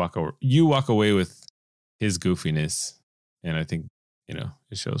feel like you walk away with his goofiness, and I think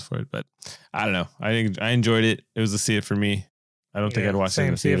it shows for it. But I don't know. I think I enjoyed it. It was a see it for me. I don't think I'd watch it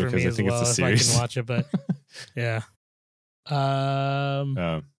in the theater because I think it's a series. I can watch it, but yeah.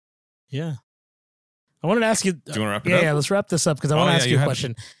 Yeah. I wanted to ask you. Do you want to wrap it up? Yeah, let's wrap this up because I want to ask you a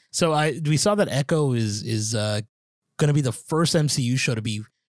question. So we saw that Echo is going to be the first MCU show to be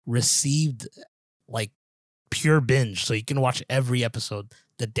received pure binge, so you can watch every episode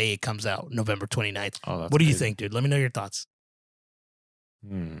the day it comes out, November 29th. What do you think, dude? Let me know your thoughts.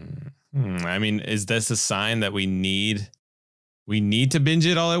 I mean, is this a sign that we need to binge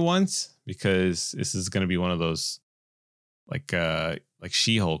it all at once? Because this is going to be one of those like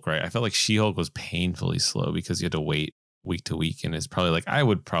She-Hulk, right? I felt like She-Hulk was painfully slow because you had to wait week to week, and it's probably I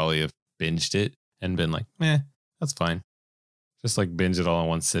would probably have binged it and been like, that's fine. Just like binge it all in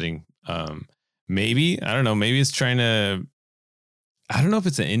one sitting. Maybe, I don't know. Maybe it's trying to, I don't know if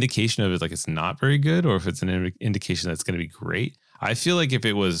it's an indication of it like it's not very good or if it's an indication that's going to be great. I feel like if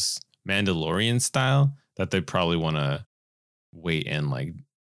it was Mandalorian style, that they'd probably want to wait and like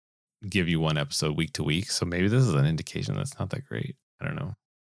give you one episode week to week. So maybe this is an indication that's not that great. I don't know.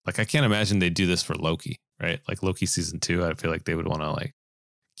 Like I can't imagine they do this for Loki, right? Like Loki season 2, I feel like they would want to like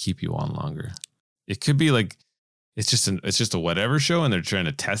keep you on longer. It could be like it's just a whatever show and they're trying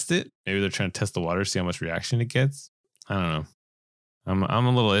to test it. Maybe they're trying to test the water, see how much reaction it gets. I don't know. I'm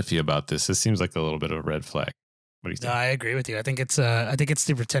a little iffy about this. This seems like a little bit of a red flag. What do you think? No, I agree with you. I think it's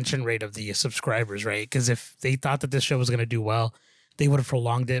the retention rate of the subscribers, right? Because if they thought that this show was going to do well, they would have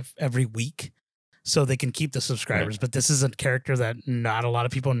prolonged it every week so they can keep the subscribers. Right. But this is a character that not a lot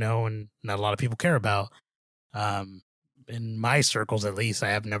of people know and not a lot of people care about. In my circles, at least,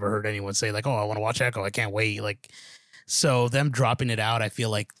 I have never heard anyone say like, "Oh, I want to watch Echo. I can't wait." Like, so them dropping it out, I feel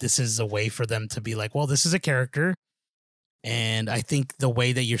like this is a way for them to be like, "Well, this is a character," and I think the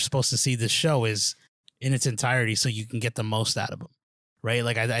way that you're supposed to see this show is in its entirety, so you can get the most out of them, right?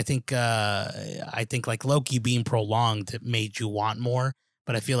 Like, I think like Loki being prolonged made you want more,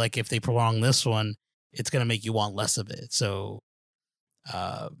 but I feel like if they prolong this one, it's gonna make you want less of it. So.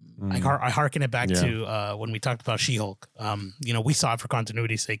 I harken it back to when we talked about She-Hulk. We saw it for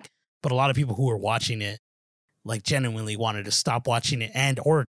continuity's sake, but a lot of people who were watching it, like genuinely wanted to stop watching it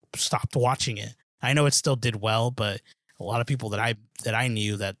or stopped watching it. I know it still did well, but a lot of people that I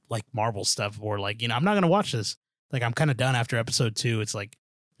knew that like Marvel stuff were like, I'm not gonna watch this. Like I'm kind of done after episode 2. It's like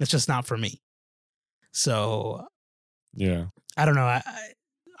it's just not for me. So yeah, I don't know.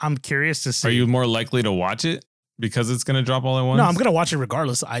 I'm curious to see. Are you more likely to watch it? Because it's going to drop all at once? No, I'm going to watch it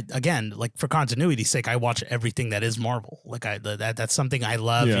regardless. Again, like for continuity's sake, I watch everything that is Marvel. Like that's something I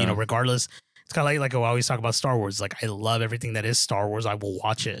love, regardless. It's kind of like I always talk about Star Wars. Like I love everything that is Star Wars. I will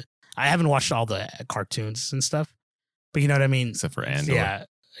watch it. I haven't watched all the cartoons and stuff, but you know what I mean? Except for Andor. Yeah.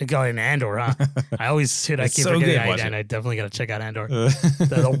 Going Andor, huh? I always I keep so forgetting and I definitely got to check out Andor.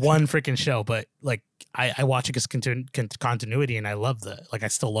 the one freaking show, but like I watch it because continuity, and I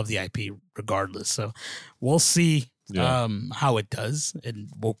still love the IP regardless. So we'll see how it does,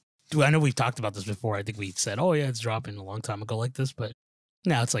 and I know we've talked about this before. I think we said, oh yeah, it's dropping a long time ago like this, but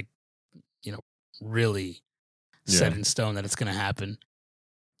now it's like really set in stone that it's going to happen.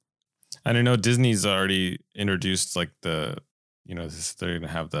 I don't know. Disney's already introduced like they're going to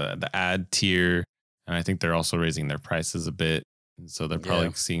have the ad tier, and I think they're also raising their prices a bit. And so they're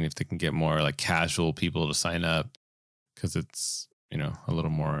probably seeing if they can get more like casual people to sign up because it's, a little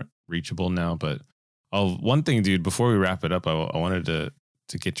more reachable now. But one thing, dude, before we wrap it up, I wanted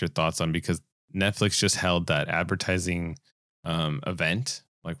to get your thoughts on, because Netflix just held that advertising event,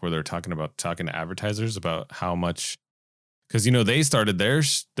 like where they're talking to advertisers about how much, because, they started their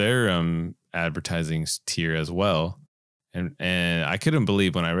advertising tier as well. And I couldn't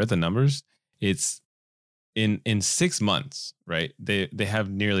believe when I read the numbers, it's in 6 months, right? They have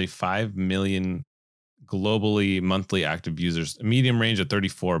nearly 5 million globally monthly active users, a medium range of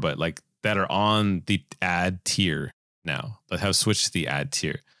 34, but like that are on the ad tier now, that have switched to the ad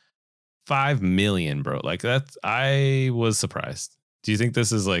tier. 5 million, bro. Like I was surprised. Do you think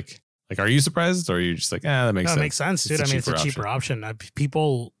this is like are you surprised, or are you just like, that makes sense? It makes sense, dude. It's a cheaper option.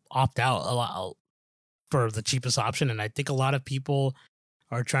 People opt out a lot for the cheapest option, and I think a lot of people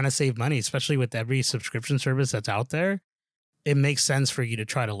are trying to save money, especially with every subscription service that's out there. It makes sense for you to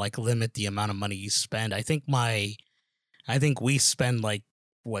try to like limit the amount of money you spend. I think we spend like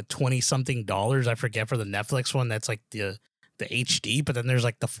what, $20 something, I forget, for the Netflix one that's like the HD, but then there's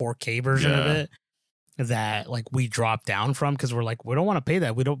like the 4K version of it that like we drop down from because we're like, we don't want to pay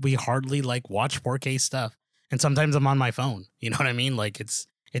that. We hardly like watch 4K stuff, and sometimes I'm on my phone. You know what I mean? Like it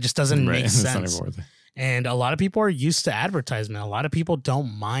just doesn't make sense. And a lot of people are used to advertisement. A lot of people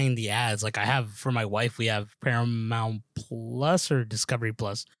don't mind the ads. Like for my wife, we have Paramount Plus or Discovery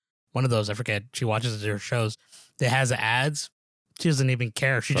Plus. One of those, I forget. She watches their shows. That has ads. She doesn't even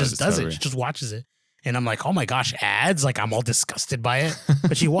care. She just does it. She just watches it. And I'm like, oh my gosh, ads? Like I'm all disgusted by it.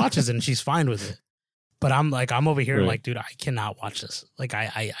 But she watches it and she's fine with it. But I'm over here like, dude, I cannot watch this. Like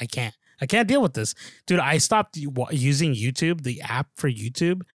I can't. I can't deal with this. Dude, I stopped using YouTube, the app for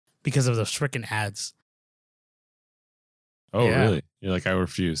YouTube, because of those freaking ads. Oh, really? You're like, I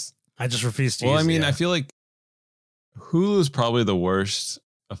refuse. I just refuse to use it. Well, I mean, I feel like Hulu is probably the worst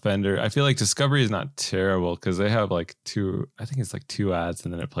offender. I feel like Discovery is not terrible because they have like two ads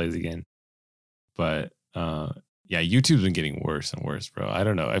and then it plays again. But YouTube's been getting worse and worse, bro. I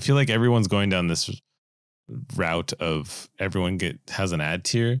don't know. I feel like everyone's going down this route of everyone has an ad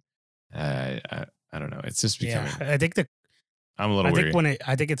tier. I don't know. It's just becoming. Yeah, I think I'm a little weary.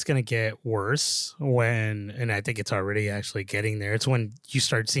 I think it's gonna get worse and I think it's already actually getting there. It's when you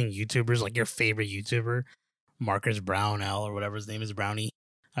start seeing YouTubers like your favorite YouTuber, Marcus Brownell or whatever his name is, Brownie.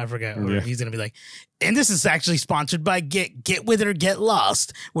 I forget. Or he's gonna be like, and this is actually sponsored by Get With or Get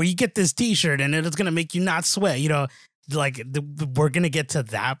Lost, where you get this T-shirt and it's gonna make you not sweat. You know, like we're gonna get to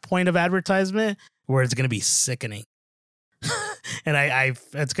that point of advertisement where it's gonna be sickening, and I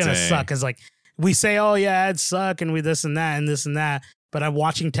it's gonna suck because like we say, oh yeah, ads suck, and we this and that and this and that, but I'm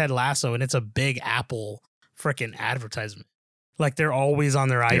watching Ted Lasso and it's a big Apple freaking advertisement. Like they're always on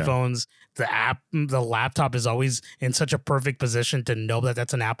their iPhones. The laptop is always in such a perfect position to know that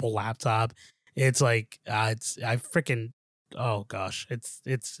that's an Apple laptop. It's like oh gosh, it's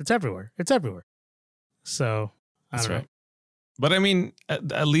everywhere. It's everywhere. So I don't know. But I mean,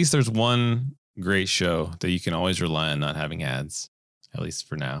 at least there's one great show that you can always rely on not having ads, at least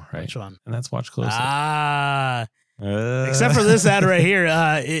for now, right? Which one? And that's Watch Closely. Except for this ad right here.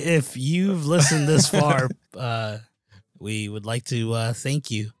 If you've listened this far, we would like to thank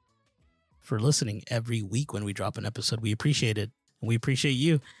you for listening every week when we drop an episode. We appreciate it. And we appreciate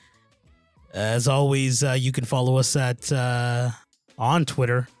you. As always, you can follow us on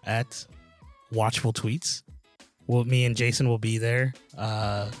Twitter at Watchful Tweets. Me and Jason will be there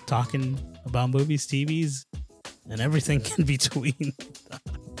talking about movies, TVs, and everything in between.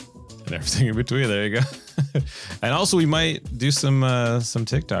 And everything in between. There you go. And also, we might do some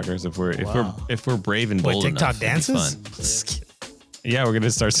TikTokers if we're brave and bold TikTok enough. dances. Yeah, we're gonna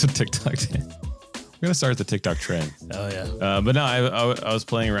start some TikTok dance. We're gonna start the TikTok trend. Oh yeah. But no, I was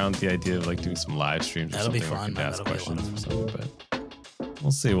playing around with the idea of like doing some live streams. That'll or something be fun. Where ask questions or something. But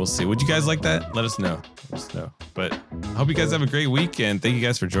we'll see. Would you guys like that? Let us know. But I hope you guys have a great week, and thank you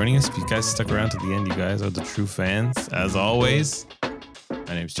guys for joining us. If you guys stuck around to the end, you guys are the true fans. As always,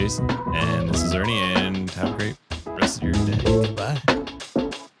 my name's Jason, and this is Ernie, and have a great rest of your day. Goodbye.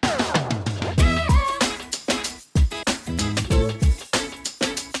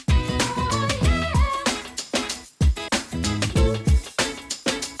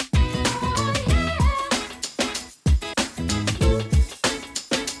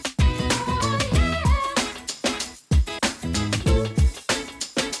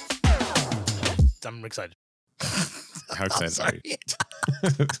 I'm excited. How excited are you?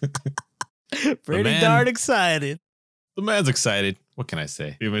 Pretty darn excited. The man's excited. What can I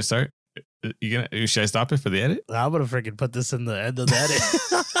say? You want me to start? Should I stop it for the edit? I'm gonna freaking put this in the end of the edit.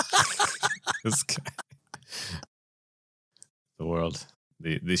 This guy. The world.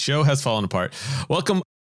 The show has fallen apart. Welcome